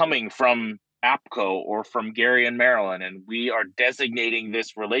is coming from APCO or from Gary and Marilyn, and we are designating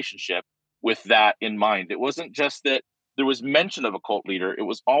this relationship with that in mind. It wasn't just that there was mention of a cult leader. It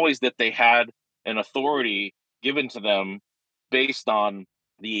was always that they had an authority given to them based on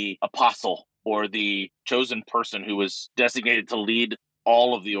the apostle or the chosen person who was designated to lead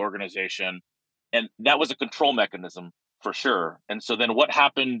all of the organization. And that was a control mechanism for sure. And so then what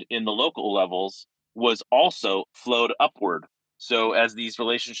happened in the local levels was also flowed upward. So as these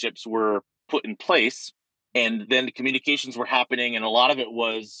relationships were put in place, and then the communications were happening, and a lot of it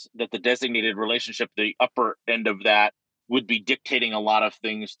was that the designated relationship, the upper end of that, would be dictating a lot of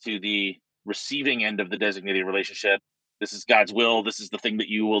things to the receiving end of the designated relationship. This is God's will. This is the thing that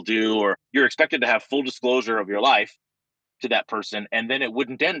you will do, or you're expected to have full disclosure of your life to that person. And then it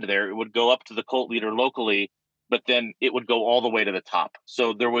wouldn't end there. It would go up to the cult leader locally, but then it would go all the way to the top.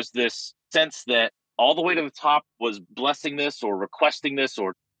 So there was this sense that all the way to the top was blessing this or requesting this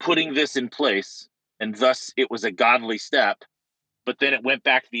or putting this in place. And thus it was a godly step, but then it went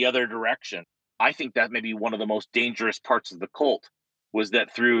back the other direction. I think that may be one of the most dangerous parts of the cult, was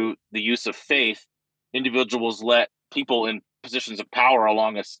that through the use of faith, individuals let people in positions of power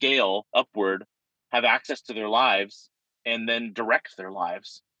along a scale upward have access to their lives and then direct their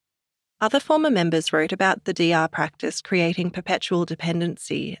lives. Other former members wrote about the DR practice creating perpetual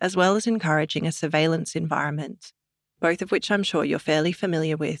dependency as well as encouraging a surveillance environment, both of which I'm sure you're fairly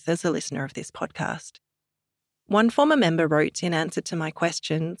familiar with as a listener of this podcast. One former member wrote in answer to my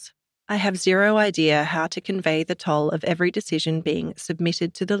questions, I have zero idea how to convey the toll of every decision being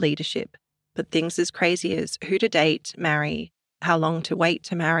submitted to the leadership, but things as crazy as who to date, marry, how long to wait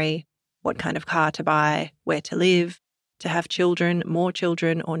to marry, what kind of car to buy, where to live, to have children, more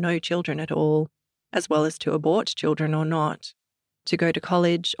children or no children at all, as well as to abort children or not, to go to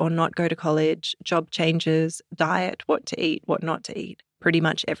college or not go to college, job changes, diet, what to eat, what not to eat, pretty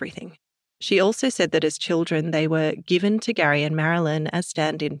much everything. She also said that as children they were given to Gary and Marilyn as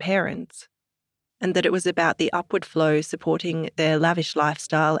stand-in parents, and that it was about the upward flow supporting their lavish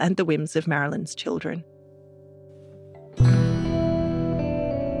lifestyle and the whims of Marilyn's children.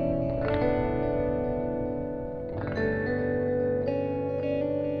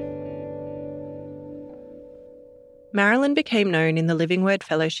 Marilyn became known in the Living Word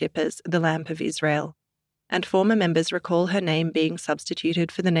Fellowship as the Lamp of Israel, and former members recall her name being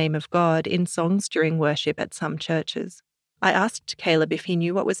substituted for the name of God in songs during worship at some churches. I asked Caleb if he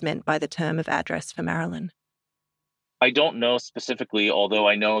knew what was meant by the term of address for Marilyn. I don't know specifically, although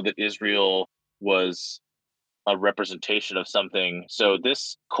I know that Israel was a representation of something. So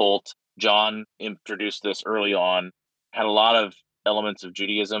this cult, John introduced this early on, had a lot of elements of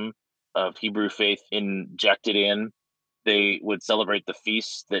Judaism, of Hebrew faith injected in. They would celebrate the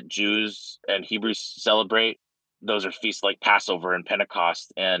feasts that Jews and Hebrews celebrate. Those are feasts like Passover and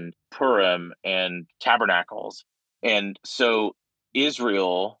Pentecost and Purim and Tabernacles. And so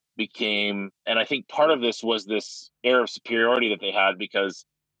Israel became, and I think part of this was this air of superiority that they had, because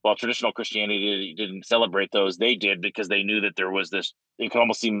while traditional Christianity didn't celebrate those, they did, because they knew that there was this, it could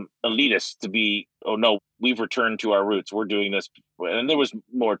almost seem elitist to be, oh no, we've returned to our roots, we're doing this. And there was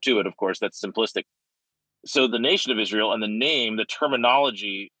more to it, of course, that's simplistic. So the nation of Israel and the name, the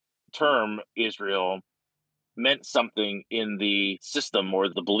terminology, term Israel meant something in the system or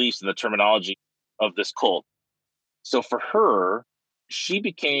the beliefs and the terminology of this cult. So for her, she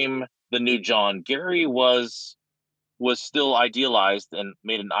became the new John. Gary was still idealized and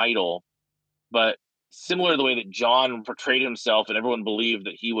made an idol, but similar to the way that John portrayed himself and everyone believed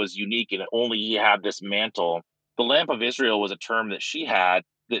that he was unique and only he had this mantle, the Lamp of Israel was a term that she had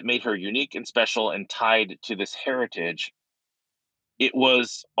that made her unique and special and tied to this heritage. it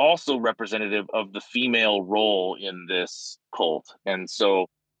was also representative of the female role in this cult. And so,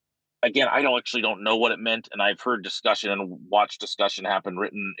 again, I don't know what it meant. And I've heard discussion and watched discussion happen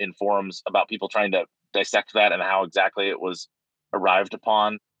written in forums about people trying to dissect that and how exactly it was arrived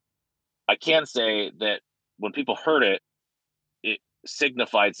upon. I can say that when people heard it, it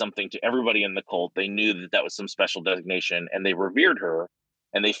signified something to everybody in the cult. They knew that that was some special designation, and they revered her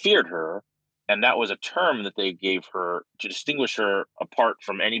and they feared her. And that was a term that they gave her to distinguish her apart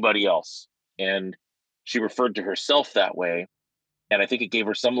from anybody else. And she referred to herself that way. And I think it gave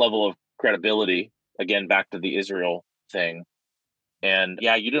her some level of credibility, again, back to the Israel thing. And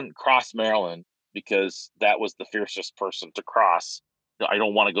yeah, you didn't cross Marilyn because that was the fiercest person to cross. I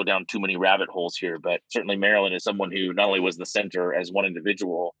don't want to go down too many rabbit holes here, but certainly Marilyn is someone who not only was the center as one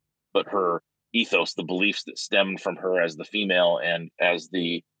individual, but her ethos, the beliefs that stemmed from her as the female and as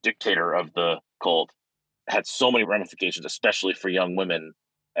the dictator of the cult, had so many ramifications, especially for young women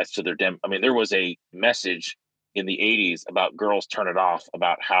as to their there was a message in the 80s about girls turn it off,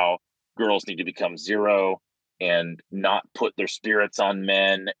 about how girls need to become zero and not put their spirits on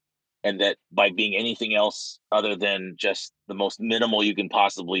men, and that by being anything else other than just the most minimal you can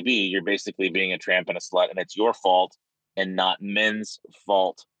possibly be, you're basically being a tramp and a slut, and it's your fault and not men's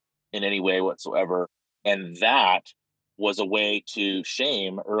fault in any way whatsoever. And that was a way to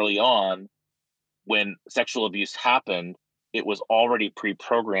shame early on. When sexual abuse happened, it was already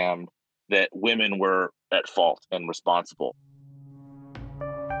pre-programmed that women were at fault and responsible.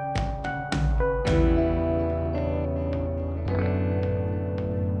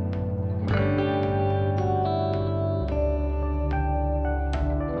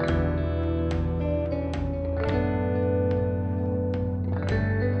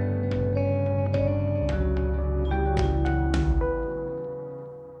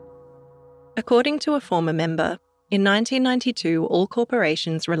 According to a former member, in 1992, all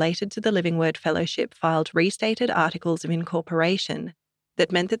corporations related to the Living Word Fellowship filed restated articles of incorporation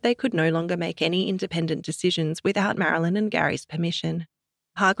that meant that they could no longer make any independent decisions without Marilyn and Gary's permission.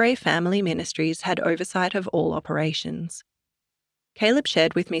 Hargrave Family Ministries had oversight of all operations. Caleb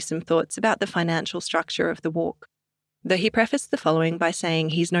shared with me some thoughts about the financial structure of the walk, though he prefaced the following by saying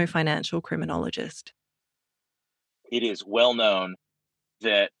he's no financial criminologist. It is well known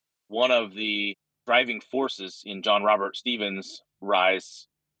that one of the driving forces in John Robert Stevens' rise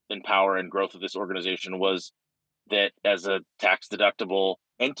in power and growth of this organization was that as a tax-deductible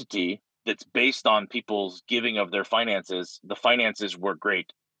entity that's based on people's giving of their finances, the finances were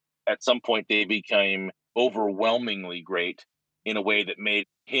great. At some point, they became overwhelmingly great in a way that made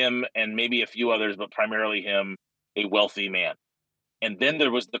him, and maybe a few others, but primarily him, a wealthy man. And then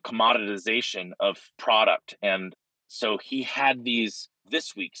there was the commoditization of product. And so he had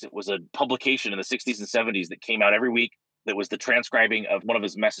this week's, it was a publication in the 60s and 70s that came out every week that was the transcribing of one of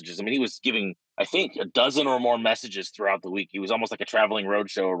his messages. He was giving, I think, a dozen or more messages throughout the week. He was almost like a traveling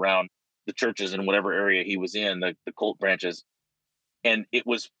roadshow around the churches in whatever area he was in, the cult branches. And it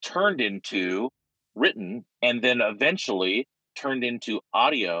was turned into written and then eventually turned into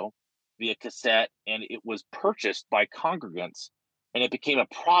audio via cassette, and it was purchased by congregants, and it became a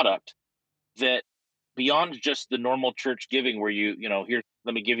product that beyond just the normal church giving where here,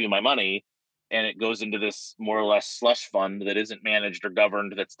 let me give you my money, and it goes into this more or less slush fund that isn't managed or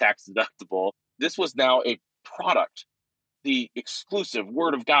governed, that's tax deductible. This was now a product, the exclusive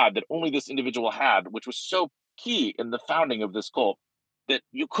word of God that only this individual had, which was so key in the founding of this cult that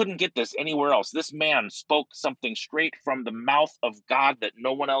you couldn't get this anywhere else. This man spoke something straight from the mouth of God that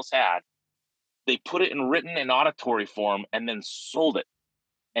no one else had. They put it in written and auditory form and then sold it.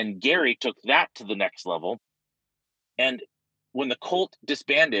 And Gary took that to the next level. And when the cult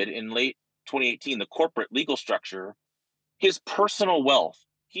disbanded in late 2018, the corporate legal structure, his personal wealth,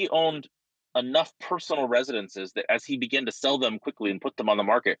 he owned enough personal residences that as he began to sell them quickly and put them on the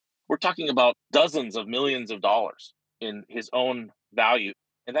market, we're talking about dozens of millions of dollars in his own value.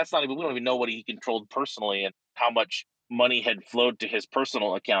 And that's not even, we don't even know what he controlled personally and how much money had flowed to his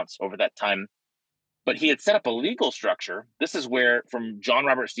personal accounts over that time. But he had set up a legal structure. This is where, from John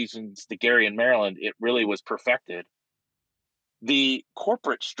Robert Stevens to Gary in Maryland, it really was perfected. The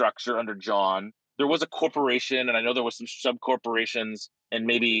corporate structure under John, there was a corporation, and I know there was some sub-corporations and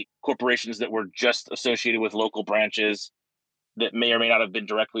maybe corporations that were just associated with local branches that may or may not have been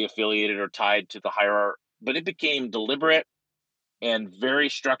directly affiliated or tied to the hierarchy. But it became deliberate and very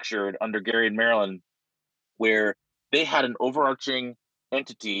structured under Gary and Maryland, where they had an overarching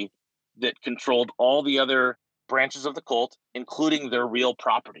entity that controlled all the other branches of the cult, including their real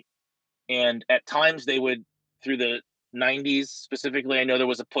property. And at times they would, through the 90s specifically, I know there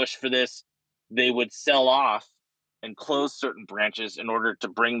was a push for this, they would sell off and close certain branches in order to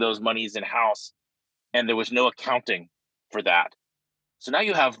bring those monies in-house. And there was no accounting for that. So now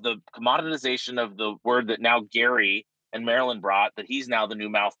you have the commoditization of the word that now Gary and Marilyn brought, that he's now the new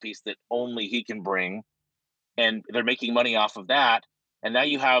mouthpiece that only he can bring. And they're making money off of that. And now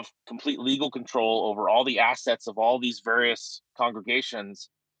you have complete legal control over all the assets of all these various congregations.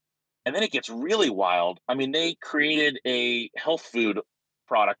 And then it gets really wild. I mean, they created a health food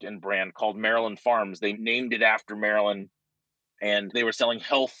product and brand called Maryland Farms. They named it after Maryland, and they were selling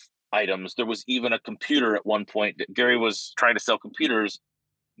health items. There was even a computer at one point that Gary was trying to sell computers.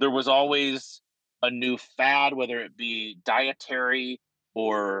 There was always a new fad, whether it be dietary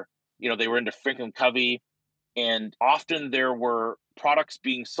or, they were into Franklin Covey. And often there were products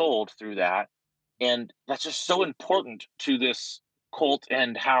being sold through that. And that's just so important to this cult,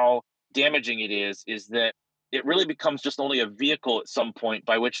 and how damaging it is that it really becomes just only a vehicle at some point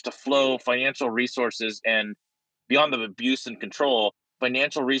by which to flow financial resources, and beyond the abuse and control,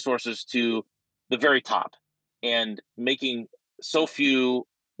 financial resources to the very top, and making so few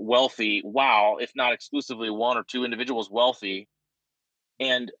wealthy, if not exclusively one or two individuals wealthy,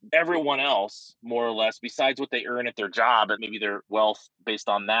 and everyone else, more or less, besides what they earn at their job and maybe their wealth based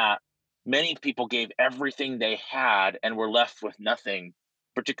on that, many people gave everything they had and were left with nothing,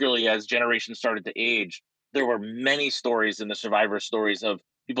 particularly as generations started to age. There were many stories in the survivor stories of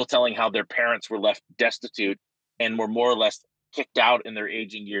people telling how their parents were left destitute and were more or less kicked out in their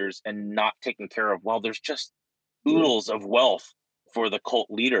aging years and not taken care of. Well, there's just oodles of wealth for the cult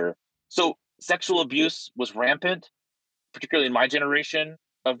leader. So sexual abuse was rampant, particularly in my generation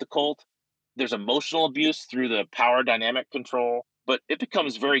of the cult. There's emotional abuse through the power dynamic control, but it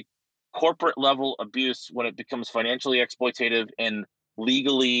becomes very corporate level abuse when it becomes financially exploitative and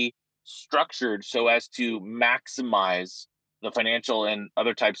legally structured so as to maximize the financial and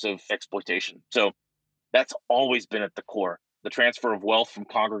other types of exploitation. So that's always been at the core, the transfer of wealth from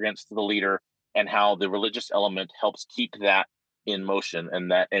congregants to the leader, and how the religious element helps keep that in motion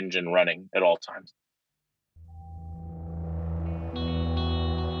and that engine running at all times.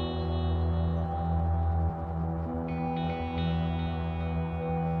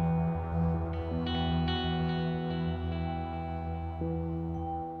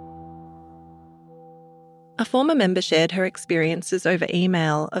 A former member shared her experiences over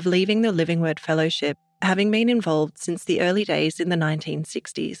email of leaving the Living Word Fellowship, having been involved since the early days in the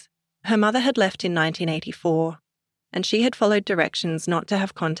 1960s. Her mother had left in 1984, and she had followed directions not to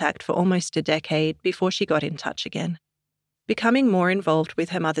have contact for almost a decade before she got in touch again. Becoming more involved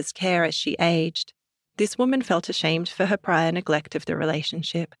with her mother's care as she aged, this woman felt ashamed for her prior neglect of the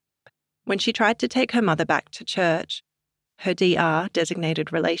relationship. When she tried to take her mother back to church, her DR,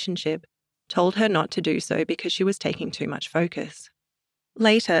 designated relationship, told her not to do so because she was taking too much focus.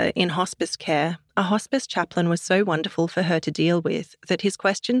 Later, in hospice care, a hospice chaplain was so wonderful for her to deal with that his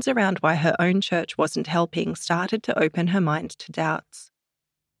questions around why her own church wasn't helping started to open her mind to doubts.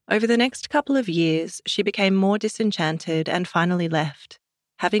 Over the next couple of years, she became more disenchanted and finally left,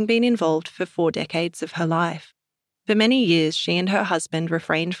 having been involved for 4 decades of her life. For many years, she and her husband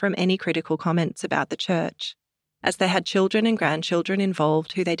refrained from any critical comments about the church, as they had children and grandchildren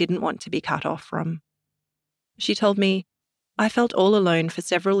involved who they didn't want to be cut off from. She told me, "I felt all alone for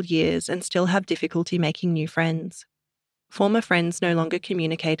several years and still have difficulty making new friends. Former friends no longer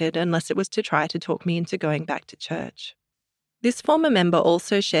communicated unless it was to try to talk me into going back to church." This former member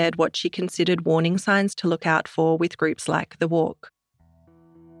also shared what she considered warning signs to look out for with groups like The Walk.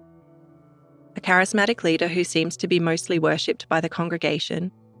 A charismatic leader who seems to be mostly worshipped by the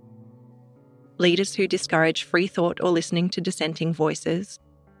congregation, leaders who discourage free thought or listening to dissenting voices,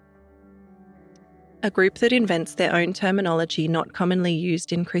 a group that invents their own terminology not commonly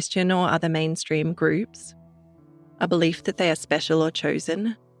used in Christian or other mainstream groups, a belief that they are special or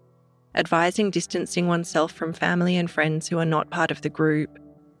chosen, advising distancing oneself from family and friends who are not part of the group,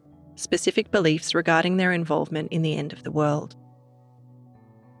 specific beliefs regarding their involvement in the end of the world.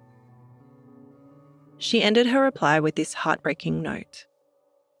 She ended her reply with this heartbreaking note.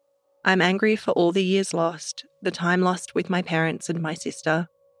 "I'm angry for all the years lost, the time lost with my parents and my sister,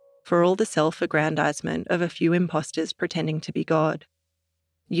 for all the self-aggrandizement of a few imposters pretending to be God.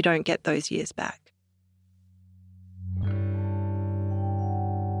 You don't get those years back."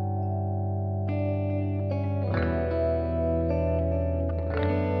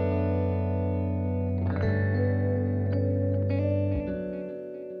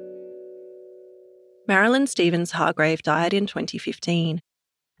 Marilyn Stevens Hargrave died in 2015,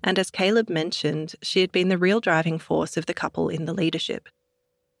 and as Caleb mentioned, she had been the real driving force of the couple in the leadership.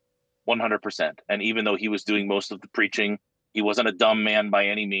 100%. And even though he was doing most of the preaching, he wasn't a dumb man by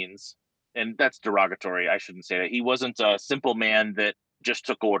any means. and that's derogatory. I shouldn't say that. He wasn't a simple man that just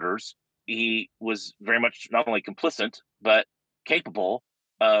took orders. He was very much not only complicit, but capable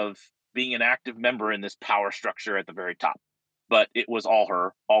of being an active member in this power structure at the very top. But it was all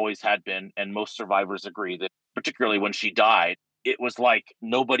her, always had been. And most survivors agree that, particularly when she died, it was like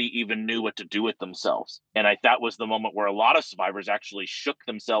nobody even knew what to do with themselves. And that was the moment where a lot of survivors actually shook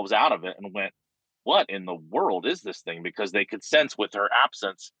themselves out of it and went, what in the world is this thing? Because they could sense with her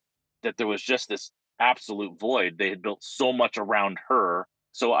absence that there was just this absolute void. They had built so much around her.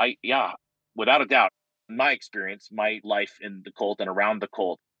 So without a doubt, in my experience, my life in the cult and around the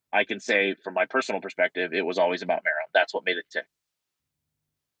cult, I can say from my personal perspective, it was always about Mara. That's what made it tick.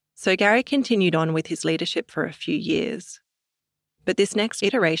 So Gary continued on with his leadership for a few years. But this next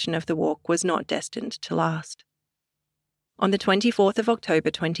iteration of the walk was not destined to last. On the 24th of October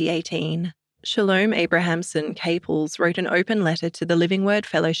 2018, Shalom Abrahamson Caples wrote an open letter to the Living Word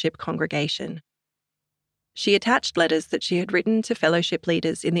Fellowship congregation. She attached letters that she had written to fellowship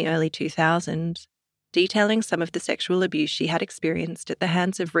leaders in the early 2000s, detailing some of the sexual abuse she had experienced at the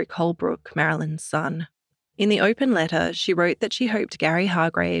hands of Rick Holbrook, Marilyn's son. In the open letter, she wrote that she hoped Gary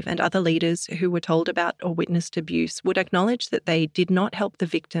Hargrave and other leaders who were told about or witnessed abuse would acknowledge that they did not help the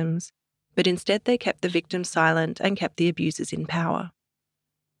victims, but instead they kept the victims silent and kept the abusers in power.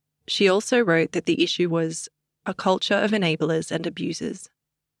 She also wrote that the issue was a culture of enablers and abusers.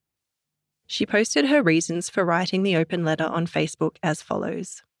 She posted her reasons for writing the open letter on Facebook as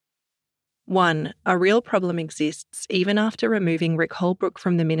follows. 1. A real problem exists even after removing Rick Holbrook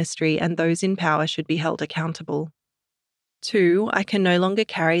from the ministry, and those in power should be held accountable. 2. I can no longer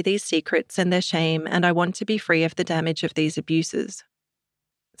carry these secrets and their shame, and I want to be free of the damage of these abuses.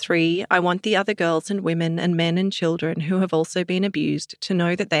 3. I want the other girls and women and men and children who have also been abused to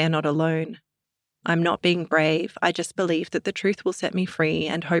know that they are not alone. I'm not being brave, I just believe that the truth will set me free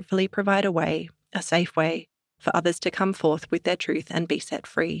and hopefully provide a way, a safe way, for others to come forth with their truth and be set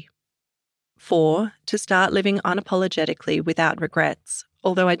free. 4. To start living unapologetically without regrets,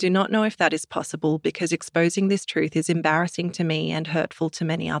 although I do not know if that is possible because exposing this truth is embarrassing to me and hurtful to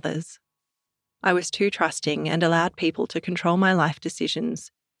many others. I was too trusting and allowed people to control my life decisions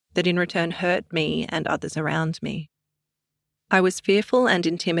that in return hurt me and others around me. I was fearful and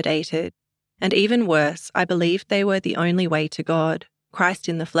intimidated, and even worse, I believed they were the only way to God, Christ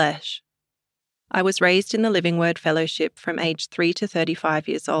in the flesh. I was raised in the Living Word Fellowship from age 3 to 35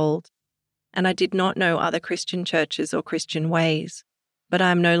 years old, and I did not know other Christian churches or Christian ways, but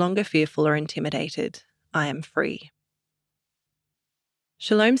I am no longer fearful or intimidated. I am free.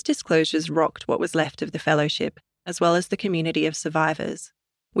 Shalom's disclosures rocked what was left of the fellowship, as well as the community of survivors,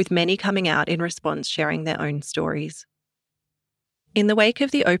 with many coming out in response sharing their own stories. In the wake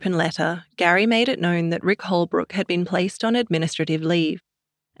of the open letter, Gary made it known that Rick Holbrook had been placed on administrative leave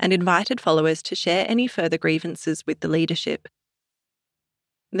and invited followers to share any further grievances with the leadership.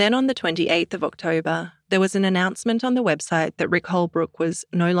 Then on the 28th of October, there was an announcement on the website that Rick Holbrook was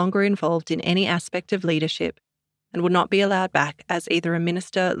no longer involved in any aspect of leadership and would not be allowed back as either a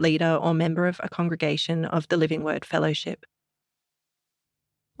minister, leader, or member of a congregation of the Living Word Fellowship.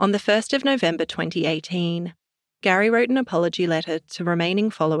 On the 1st of November 2018, Gary wrote an apology letter to remaining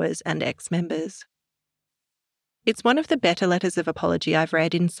followers and ex-members. It's one of the better letters of apology I've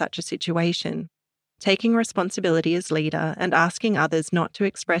read in such a situation, taking responsibility as leader and asking others not to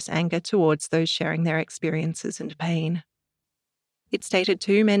express anger towards those sharing their experiences and pain. It stated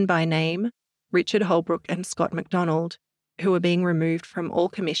 2 men by name, Richard Holbrook and Scott MacDonald, who were being removed from all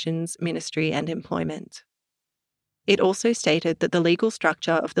commissions, ministry and employment. It also stated that the legal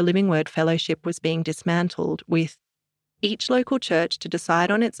structure of the Living Word Fellowship was being dismantled, with each local church to decide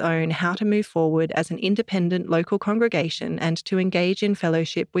on its own how to move forward as an independent local congregation and to engage in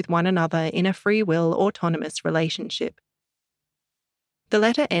fellowship with one another in a free will, autonomous relationship. The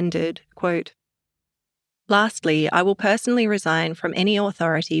letter ended, quote, "Lastly, I will personally resign from any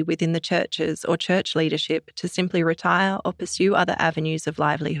authority within the churches or church leadership to simply retire or pursue other avenues of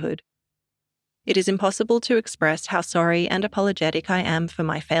livelihood. It is impossible to express how sorry and apologetic I am for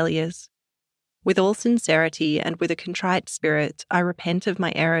my failures. With all sincerity and with a contrite spirit, I repent of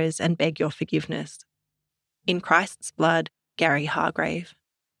my errors and beg your forgiveness. In Christ's blood, Gary Hargrave."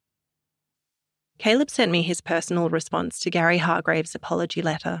 Caleb sent me his personal response to Gary Hargrave's apology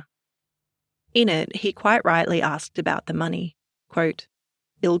letter. In it, he quite rightly asked about the money. Quote,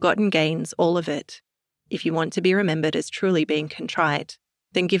 "Ill-gotten gains, all of it. If you want to be remembered as truly being contrite,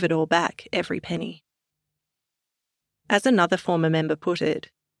 then give it all back, every penny." As another former member put it,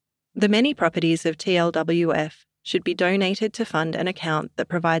 the many properties of TLWF should be donated to fund an account that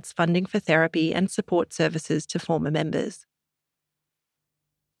provides funding for therapy and support services to former members.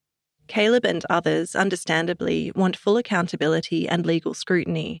 Caleb and others, understandably, want full accountability and legal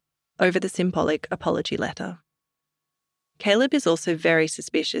scrutiny over the symbolic apology letter. Caleb is also very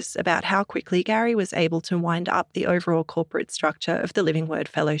suspicious about how quickly Gary was able to wind up the overall corporate structure of the Living Word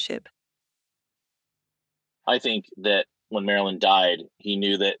Fellowship. I think that when Marilyn died, he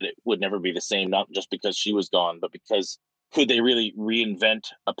knew that it would never be the same, not just because she was gone, but because could they really reinvent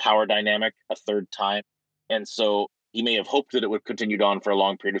a power dynamic a third time? And so he may have hoped that it would continue on for a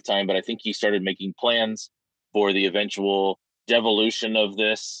long period of time, but I think he started making plans for the eventual devolution of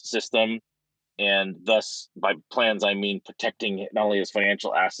this system. And thus, by plans, I mean protecting not only his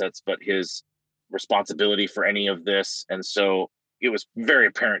financial assets, but his responsibility for any of this. And so it was very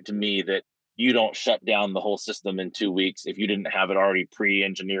apparent to me that you don't shut down the whole system in 2 weeks if you didn't have it already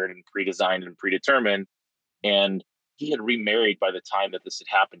pre-engineered and pre-designed and predetermined. And he had remarried by the time that this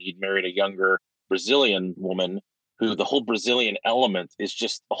had happened. He'd married a younger Brazilian woman who the whole Brazilian element is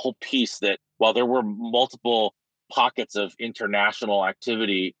just a whole piece that while there were multiple pockets of international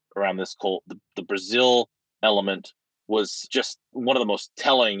activity around this cult, the Brazil element was just one of the most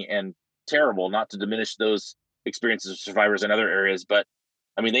telling and terrible, not to diminish those experiences of survivors in other areas. But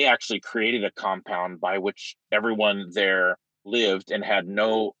I mean, they actually created a compound by which everyone there lived and had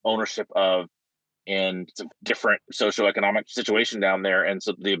no ownership of, and it's a different socioeconomic situation down there. And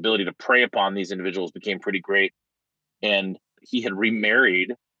so the ability to prey upon these individuals became pretty great. And he had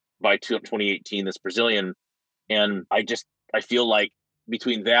remarried by 2018, this Brazilian. And I feel like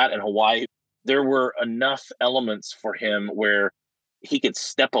between that and Hawaii, there were enough elements for him where he could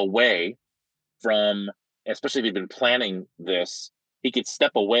step away from, especially if he'd been planning this, he could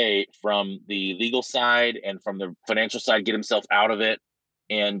step away from the legal side and from the financial side, get himself out of it,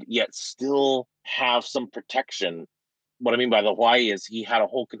 and yet still have some protection. What I mean by the Hawaii is he had a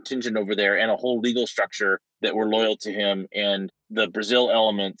whole contingent over there and a whole legal structure that were loyal to him. And the Brazil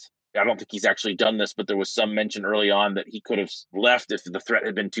element, I don't think he's actually done this, but there was some mention early on that he could have left if the threat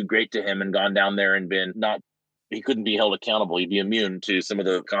had been too great to him and gone down there and he couldn't be held accountable. He'd be immune to some of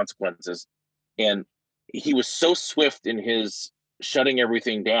the consequences. And he was so swift in his shutting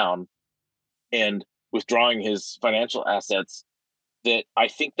everything down and withdrawing his financial assets that I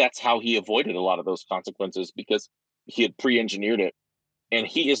think that's how he avoided a lot of those consequences, because he had pre-engineered it. And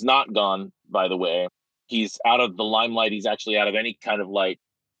he is not gone, by the way. He's out of the limelight. He's actually out of any kind of light.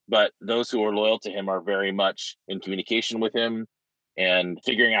 But those who are loyal to him are very much in communication with him and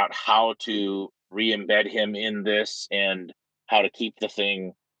figuring out how to re-embed him in this and how to keep the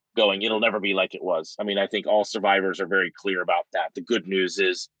thing going. It'll never be like it was. I mean, I think all survivors are very clear about that. The good news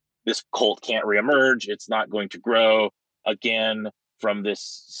is this cult can't reemerge. It's not going to grow again from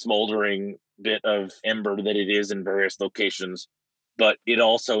this smoldering bit of ember that it is in various locations, but it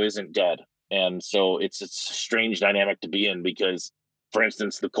also isn't dead. And so it's a strange dynamic to be in because, for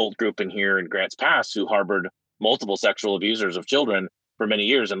instance, the cult group in here in Grants Pass, who harbored multiple sexual abusers of children for many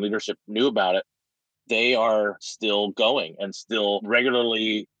years and leadership knew about it, they are still going and still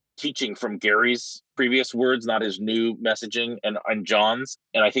regularly teaching from Gary's previous words, not his new messaging, and John's.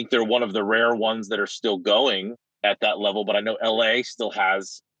 And I think they're one of the rare ones that are still going at that level. But I know LA still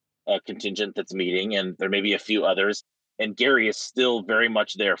has a contingent that's meeting, and there may be a few others. And Gary is still very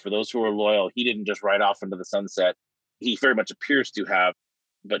much there. For those who are loyal, he didn't just ride off into the sunset. He very much appears to have,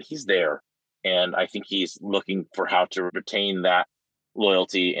 but he's there. And I think he's looking for how to retain that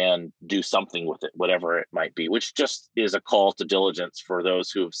loyalty and do something with it, whatever it might be, which just is a call to diligence for those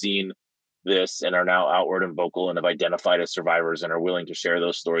who have seen this and are now outward and vocal and have identified as survivors and are willing to share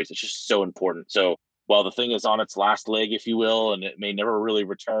those stories. It's just so important. So while the thing is on its last leg, if you will, and it may never really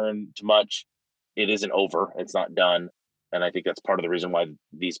return to much, it isn't over. It's not done. And I think that's part of the reason why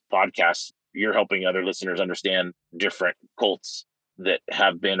these podcasts, you're helping other listeners understand different cults that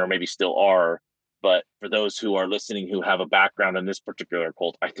have been or maybe still are. But for those who are listening who have a background in this particular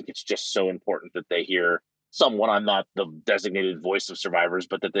cult, I think it's just so important that they hear someone, I'm not the designated voice of survivors,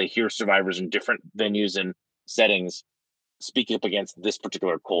 but that they hear survivors in different venues and settings speak up against this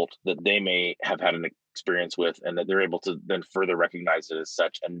particular cult that they may have had an experience with, and that they're able to then further recognize it as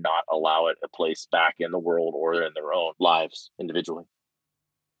such and not allow it a place back in the world or in their own lives individually.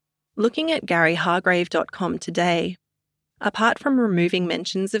 Looking at GaryHargrave.com today, apart from removing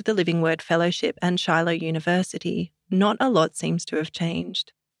mentions of the Living Word Fellowship and Shiloh University, not a lot seems to have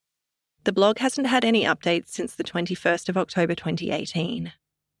changed. The blog hasn't had any updates since the 21st of October 2018.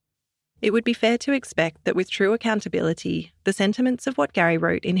 It would be fair to expect that with true accountability, the sentiments of what Gary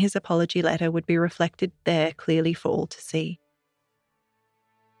wrote in his apology letter would be reflected there clearly for all to see.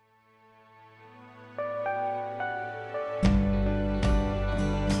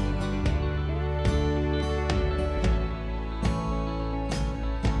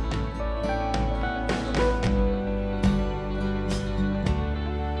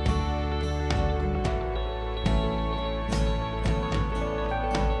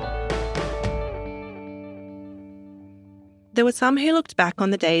 there were some who looked back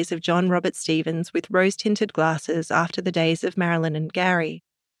on the days of John Robert Stevens with rose-tinted glasses after the days of Marilyn and Gary.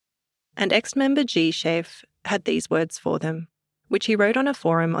 And ex-member G. Sheff had these words for them, which he wrote on a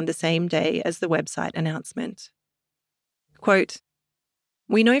forum on the same day as the website announcement. Quote,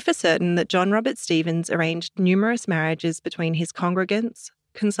 "We know for certain that John Robert Stevens arranged numerous marriages between his congregants,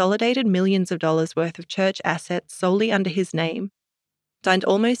 consolidated millions of dollars worth of church assets solely under his name, dined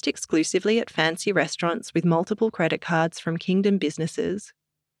almost exclusively at fancy restaurants with multiple credit cards from Kingdom businesses,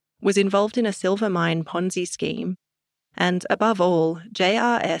 was involved in a silver mine Ponzi scheme, and, above all,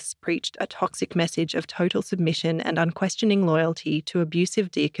 JRS preached a toxic message of total submission and unquestioning loyalty to abusive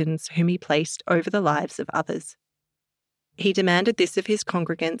deacons whom he placed over the lives of others. He demanded this of his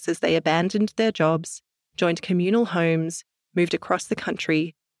congregants as they abandoned their jobs, joined communal homes, moved across the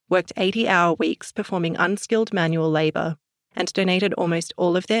country, worked 80-hour weeks performing unskilled manual labour, and donated almost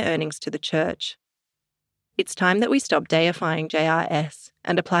all of their earnings to the church. It's time that we stop deifying JRS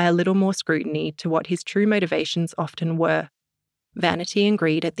and apply a little more scrutiny to what his true motivations often were: vanity and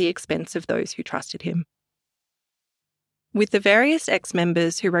greed at the expense of those who trusted him." With the various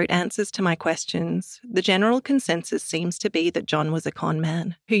ex-members who wrote answers to my questions, the general consensus seems to be that John was a con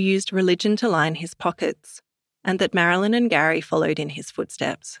man who used religion to line his pockets, and that Marilyn and Gary followed in his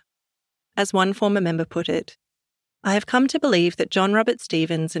footsteps. As one former member put it, "I have come to believe that John Robert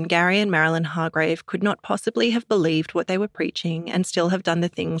Stevens and Gary and Marilyn Hargrave could not possibly have believed what they were preaching and still have done the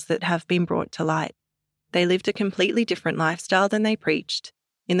things that have been brought to light. They lived a completely different lifestyle than they preached,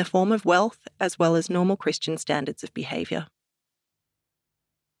 in the form of wealth as well as normal Christian standards of behaviour."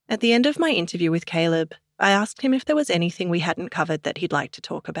 At the end of my interview with Caleb, I asked him if there was anything we hadn't covered that he'd like to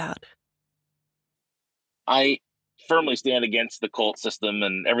talk about. I firmly stand against the cult system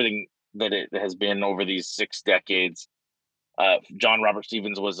and everything that it has been over these 6 decades. John Robert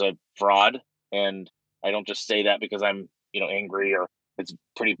Stevens was a fraud, and I don't just say that because I'm, angry, or it's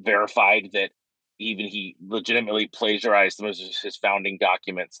pretty verified that even he legitimately plagiarized some of his founding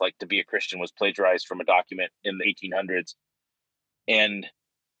documents. Like, To Be a Christian was plagiarized from a document in the 1800s, and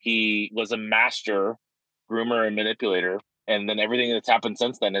he was a master groomer and manipulator. And then everything that's happened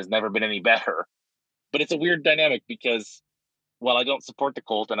since then has never been any better. But it's a weird dynamic because, while I don't support the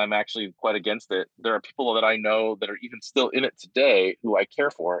cult and I'm actually quite against it, there are people that I know that are even still in it today who I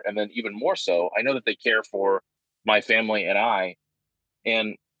care for. And then even more so, I know that they care for my family and I.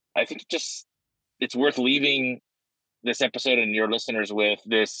 And I think it's worth leaving this episode and your listeners with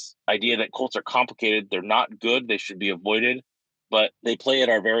this idea that cults are complicated. They're not good. They should be avoided, but they play at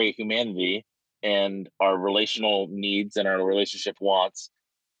our very humanity and our relational needs and our relationship wants.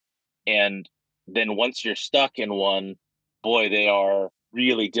 And then once you're stuck in one, boy, they are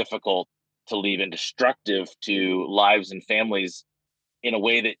really difficult to leave and destructive to lives and families in a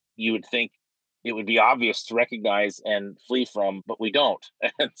way that you would think it would be obvious to recognize and flee from, but we don't.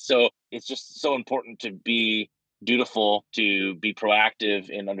 And so it's just so important to be dutiful, to be proactive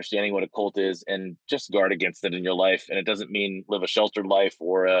in understanding what a cult is, and just guard against it in your life. And it doesn't mean live a sheltered life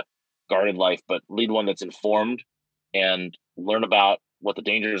or a guarded life, but lead one that's informed and learn about what the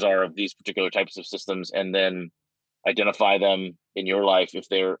dangers are of these particular types of systems, and then identify them in your life if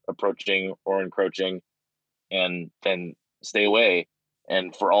they're approaching or encroaching, and then stay away.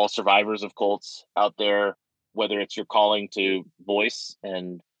 And for all survivors of cults out there, whether it's your calling to voice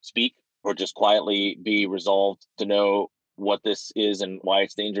and speak, or just quietly be resolved to know what this is and why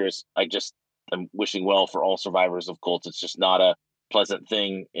it's dangerous, I'm wishing well for all survivors of cults. It's just not a pleasant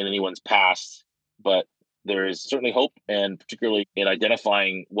thing in anyone's past, but there is certainly hope, and particularly in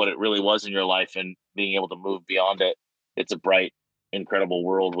identifying what it really was in your life and being able to move beyond it. It's a bright, incredible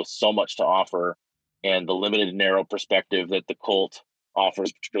world with so much to offer, and the limited, narrow perspective that the cult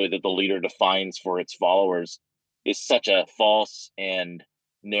offers, particularly that the leader defines for its followers, is such a false and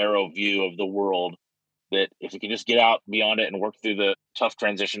narrow view of the world that if we can just get out beyond it and work through the tough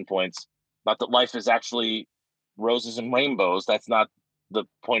transition points, not that life is actually roses and rainbows, that's not the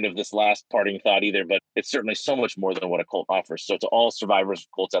point of this last parting thought either, but it's certainly so much more than what a cult offers. So to all survivors of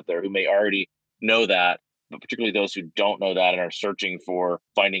cults out there who may already know that, but particularly those who don't know that and are searching for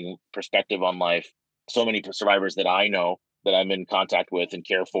finding perspective on life, so many survivors that I know that I'm in contact with and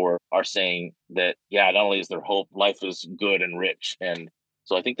care for are saying that, yeah, not only is there hope, life is good and rich. And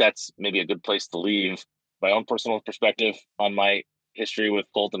so I think that's maybe a good place to leave my own personal perspective on my history with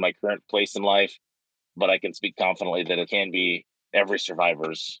cult and my current place in life. But I can speak confidently that it can be every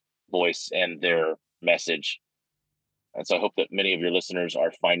survivor's voice and their message. And so I hope that many of your listeners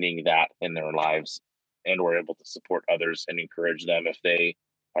are finding that in their lives, and we're able to support others and encourage them if they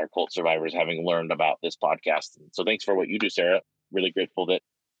are cult survivors, having learned about this podcast. And so thanks for what you do, Sarah. Really grateful that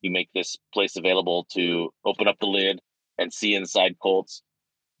you make this place available to open up the lid and see inside cults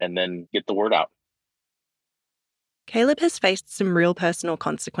and then get the word out. Caleb has faced some real personal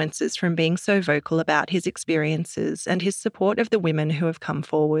consequences from being so vocal about his experiences and his support of the women who have come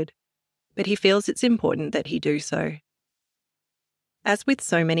forward, but he feels it's important that he do so. As with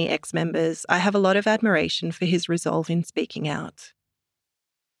so many ex-members, I have a lot of admiration for his resolve in speaking out.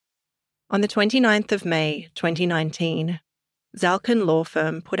 On the 29th of May, 2019, Zalkin Law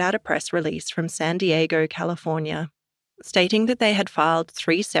Firm put out a press release from San Diego, California, stating that they had filed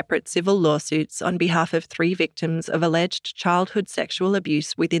 3 separate civil lawsuits on behalf of 3 victims of alleged childhood sexual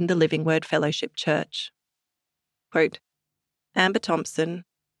abuse within the Living Word Fellowship Church. Quote, Amber Thompson,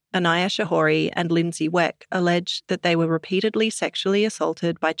 Anaya Shahori and Lindsay Weck allege that they were repeatedly sexually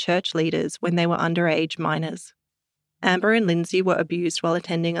assaulted by church leaders when they were underage minors. Amber and Lindsay were abused while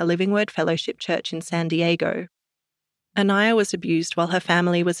attending a Living Word Fellowship church in San Diego. Anaya was abused while her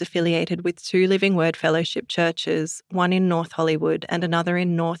family was affiliated with 2 Living Word Fellowship churches, one in North Hollywood and another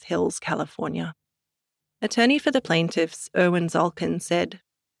in North Hills, California. Attorney for the plaintiffs, Erwin Zalkin, said,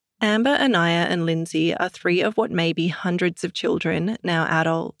 Amber, Anaya and Lindsay are 3 of what may be hundreds of children, now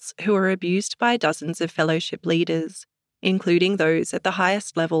adults, who are abused by dozens of fellowship leaders, including those at the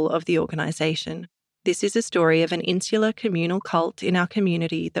highest level of the organisation. This is a story of an insular communal cult in our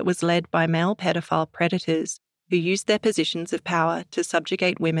community that was led by male pedophile predators who used their positions of power to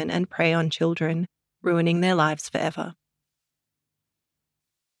subjugate women and prey on children, ruining their lives forever.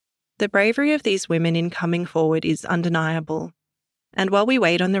 The bravery of these women in coming forward is undeniable. And while we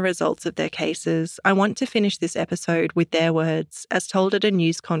wait on the results of their cases, I want to finish this episode with their words, as told at a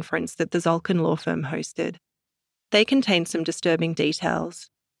news conference that the Zalkin Law Firm hosted. They contain some disturbing details,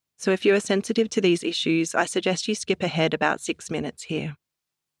 so if you are sensitive to these issues, I suggest you skip ahead about 6 minutes here.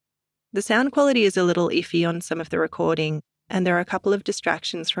 The sound quality is a little iffy on some of the recording, and there are a couple of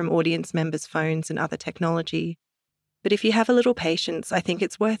distractions from audience members' phones and other technology. But if you have a little patience, I think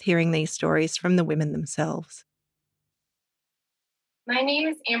it's worth hearing these stories from the women themselves. My name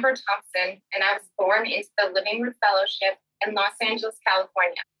is Amber Thompson, and I was born into the Living Word Fellowship in Los Angeles,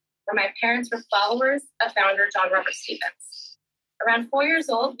 California, where my parents were followers of founder John Robert Stevens. Around 4 years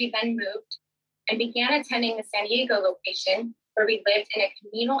old, we then moved and began attending the San Diego location, where we lived in a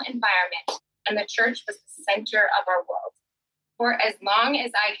communal environment, and the church was the center of our world. For as long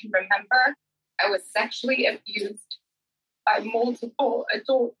as I can remember, I was sexually abused by multiple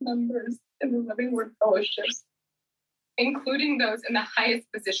adult members in the Living Word Fellowship, including those in the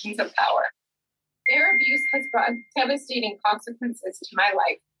highest positions of power. Their abuse has brought devastating consequences to my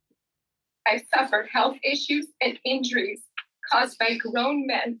life. I suffered health issues and injuries caused by grown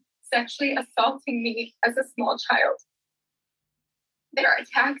men sexually assaulting me as a small child. Their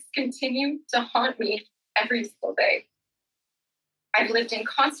attacks continue to haunt me every single day. I've lived in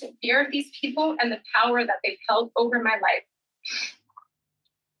constant fear of these people and the power that they've held over my life.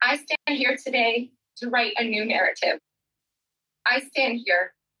 I stand here today to write a new narrative. I stand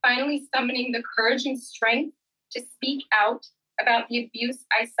here finally summoning the courage and strength to speak out about the abuse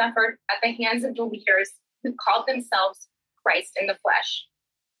I suffered at the hands of the leaders who called themselves Christ in the flesh,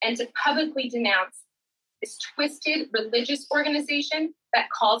 and to publicly denounce this twisted religious organization that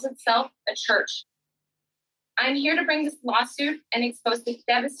calls itself a church. I'm here to bring this lawsuit and expose the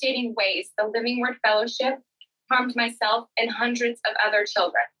devastating ways the Living Word Fellowship harmed myself and hundreds of other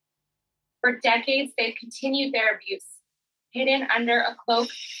children. For decades, they've continued their abuse, hidden under a cloak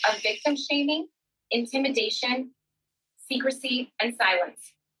of victim shaming, intimidation, secrecy, and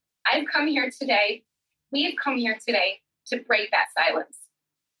silence. We have come here today to break that silence.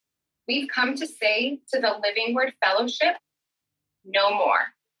 We've come to say to the Living Word Fellowship, no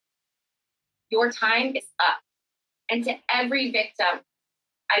more. Your time is up. And to every victim,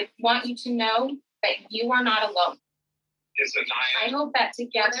 I want you to know that you are not alone. I hope that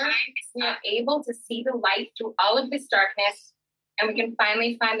together we are able to see the light through all of this darkness, and we can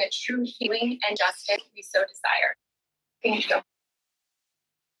finally find the true healing and justice we so desire. Thank you.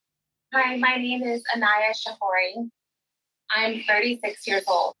 Hi, my name is Anaya Shahori. I'm 36 years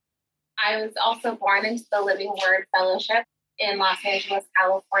old. I was also born into the Living Word Fellowship in Los Angeles,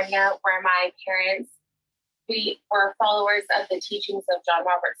 California, where my parents, we were followers of the teachings of John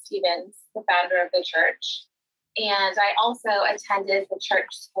Robert Stevens, the founder of the church. And I also attended the church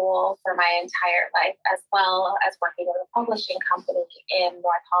school for my entire life, as well as working in a publishing company in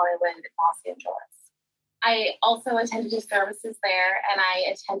North Hollywood, Los Angeles. I also attended the services there, and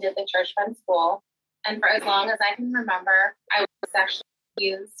I attended the church fund school. And for as long as I can remember, I was sexually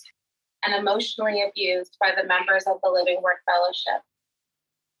abused and emotionally abused by the members of the Living Word Fellowship.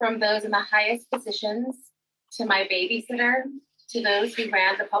 From those in the highest positions, to my babysitter, to those who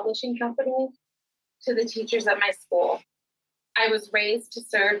ran the publishing company, to the teachers at my school. I was raised to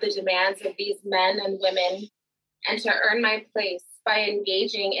serve the demands of these men and women and to earn my place by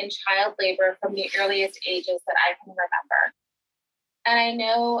engaging in child labor from the earliest ages that I can remember. And I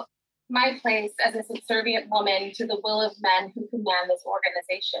know my place as a subservient woman to the will of men who command this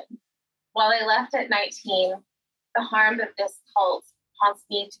organization. While I left at 19, the harm of this cult haunts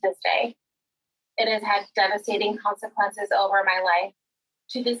me to this day. It has had devastating consequences over my life.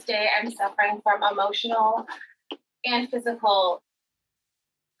 To this day, I'm suffering from emotional and physical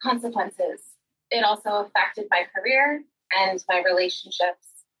consequences. It also affected my career and my relationships.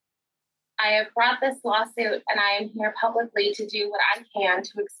 I have brought this lawsuit, and I am here publicly to do what I can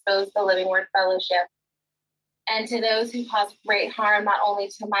to expose the Living Word Fellowship and to those who cause great harm not only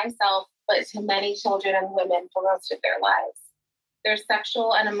to myself, but to many children and women for most of their lives. Their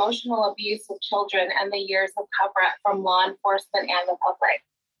sexual and emotional abuse of children and the years of cover-up from law enforcement and the public.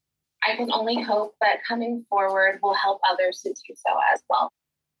 I can only hope that coming forward will help others to do so as well.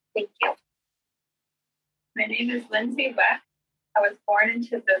 Thank you. My name is Lindsay Weck. I was born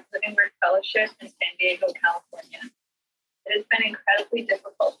into the Living Word Fellowship in San Diego, California. It has been incredibly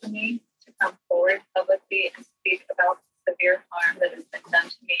difficult for me to come forward publicly and speak about the severe harm that has been done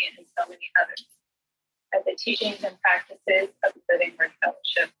to me and so many others at the teachings and practices of the Living Word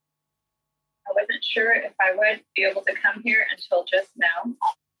Fellowship. I wasn't sure if I would be able to come here until just now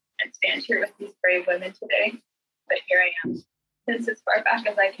and stand here with these brave women today, but here I am. Since as far back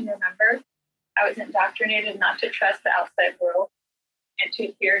as I can remember, I was indoctrinated not to trust the outside world and to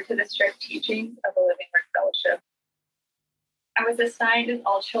adhere to the strict teachings of the Living Word Fellowship. I was assigned, as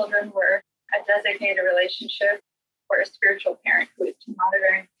all children were, a designated relationship or a spiritual parent who was to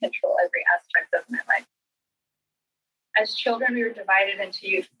monitor and control every aspect of my life. As children, we were divided into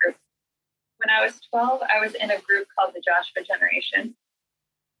youth groups. When I was 12, I was in a group called the Joshua Generation.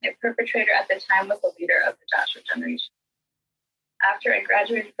 The perpetrator at the time was the leader of the Joshua Generation. After I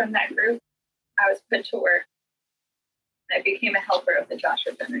graduated from that group, I was put to work. I became a helper of the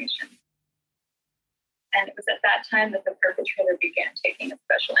Joshua Generation. And it was at that time that the perpetrator began taking a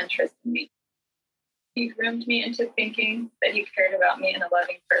special interest in me. He groomed me into thinking that he cared about me in a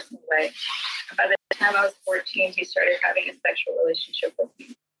loving, personal way. And by the time I was 14, he started having a sexual relationship with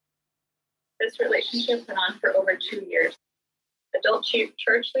me. This relationship went on for over 2 years. Adult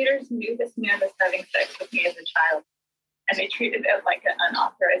church leaders knew this man was having sex with me as a child, and they treated it like an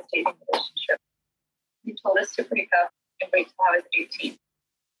unauthorized dating relationship. He told us to break up and wait till I was 18.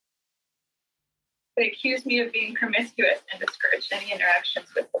 They accused me of being promiscuous and discouraged any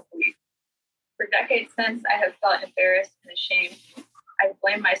interactions with the police. For decades since, I have felt embarrassed and ashamed. I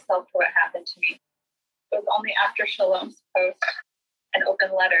blame myself for what happened to me. It was only after Shalom's post, an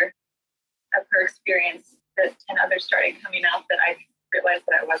open letter of her experience, and others started coming out, that I realized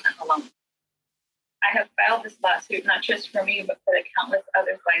that I wasn't alone. I have filed this lawsuit not just for me, but for the countless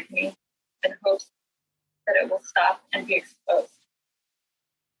others like me, in hopes that it will stop and be exposed.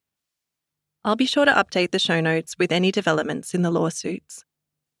 I'll be sure to update the show notes with any developments in the lawsuits.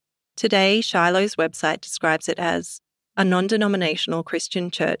 Today, Shiloh's website describes it as a non-denominational Christian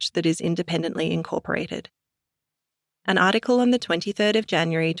church that is independently incorporated. An article on the 23rd of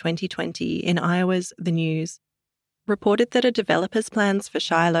January 2020 in Iowa's The News reported that a developer's plans for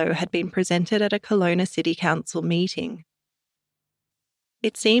Shiloh had been presented at a Kelowna City Council meeting.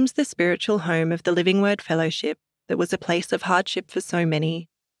 It seems the spiritual home of the Living Word Fellowship, that was a place of hardship for so many,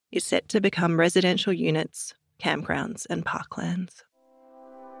 is set to become residential units, campgrounds, and parklands.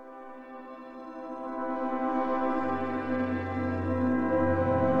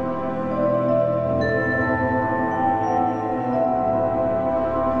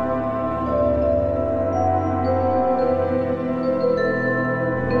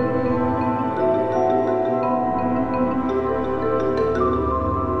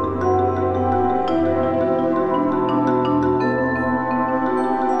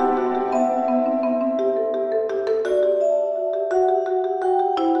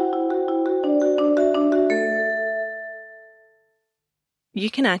 You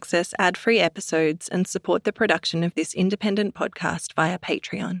can access ad-free episodes and support the production of this independent podcast via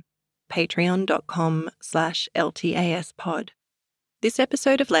Patreon, patreon.com/LTASpod. This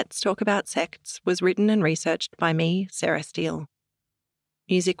episode of Let's Talk About Sects was written and researched by me, Sarah Steele.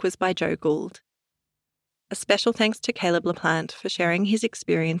 Music was by Joe Gould. A special thanks to Caleb LaPlante for sharing his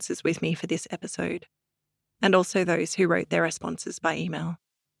experiences with me for this episode, and also those who wrote their responses by email.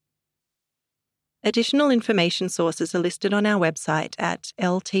 Additional information sources are listed on our website at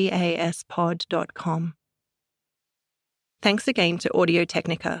ltaspod.com. Thanks again to Audio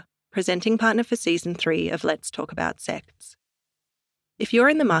Technica, presenting partner for Season 3 of Let's Talk About Sects. If you're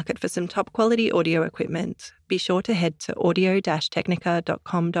in the market for some top-quality audio equipment, be sure to head to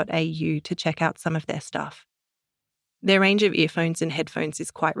audio-technica.com.au to check out some of their stuff. Their range of earphones and headphones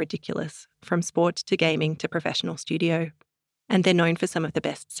is quite ridiculous, from sport to gaming to professional studio, and they're known for some of the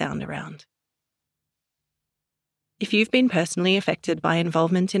best sound around. If you've been personally affected by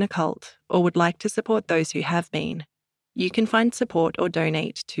involvement in a cult or would like to support those who have been, you can find support or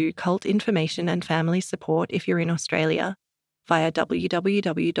donate to Cult Information and Family Support if you're in Australia via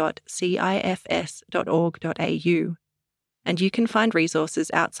www.cifs.org.au, and you can find resources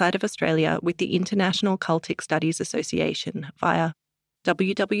outside of Australia with the International Cultic Studies Association via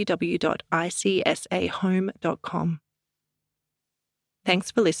www.icsahome.com.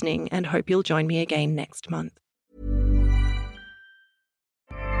 Thanks for listening and hope you'll join me again next month.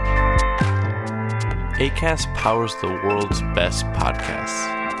 Acast powers the world's best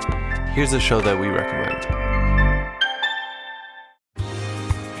podcasts. Here's a show that we recommend.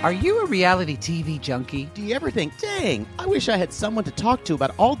 Are you a reality TV junkie? Do you ever think, dang, I wish I had someone to talk to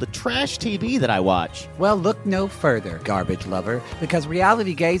about all the trash TV that I watch? Well, look no further, garbage lover, because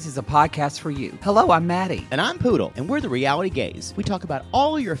Reality Gaze is a podcast for you. Hello, I'm Maddie. And I'm Poodle, and we're the Reality Gaze. We talk about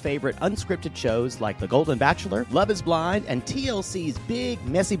all your favorite unscripted shows like The Golden Bachelor, Love is Blind, and TLC's big,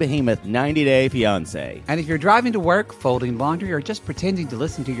 messy behemoth, 90 Day Fiancé. And if you're driving to work, folding laundry, or just pretending to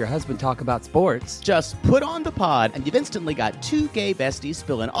listen to your husband talk about sports, just put on the pod, and you've instantly got two gay besties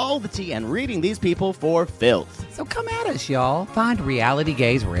spilling all the tea and reading these people for filth. So come at us, y'all. Find Reality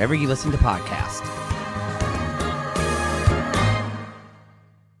Gaze wherever you listen to podcasts.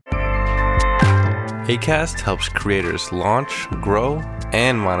 Acast helps creators launch, grow,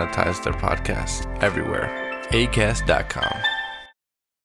 and monetize their podcasts everywhere. Acast.com.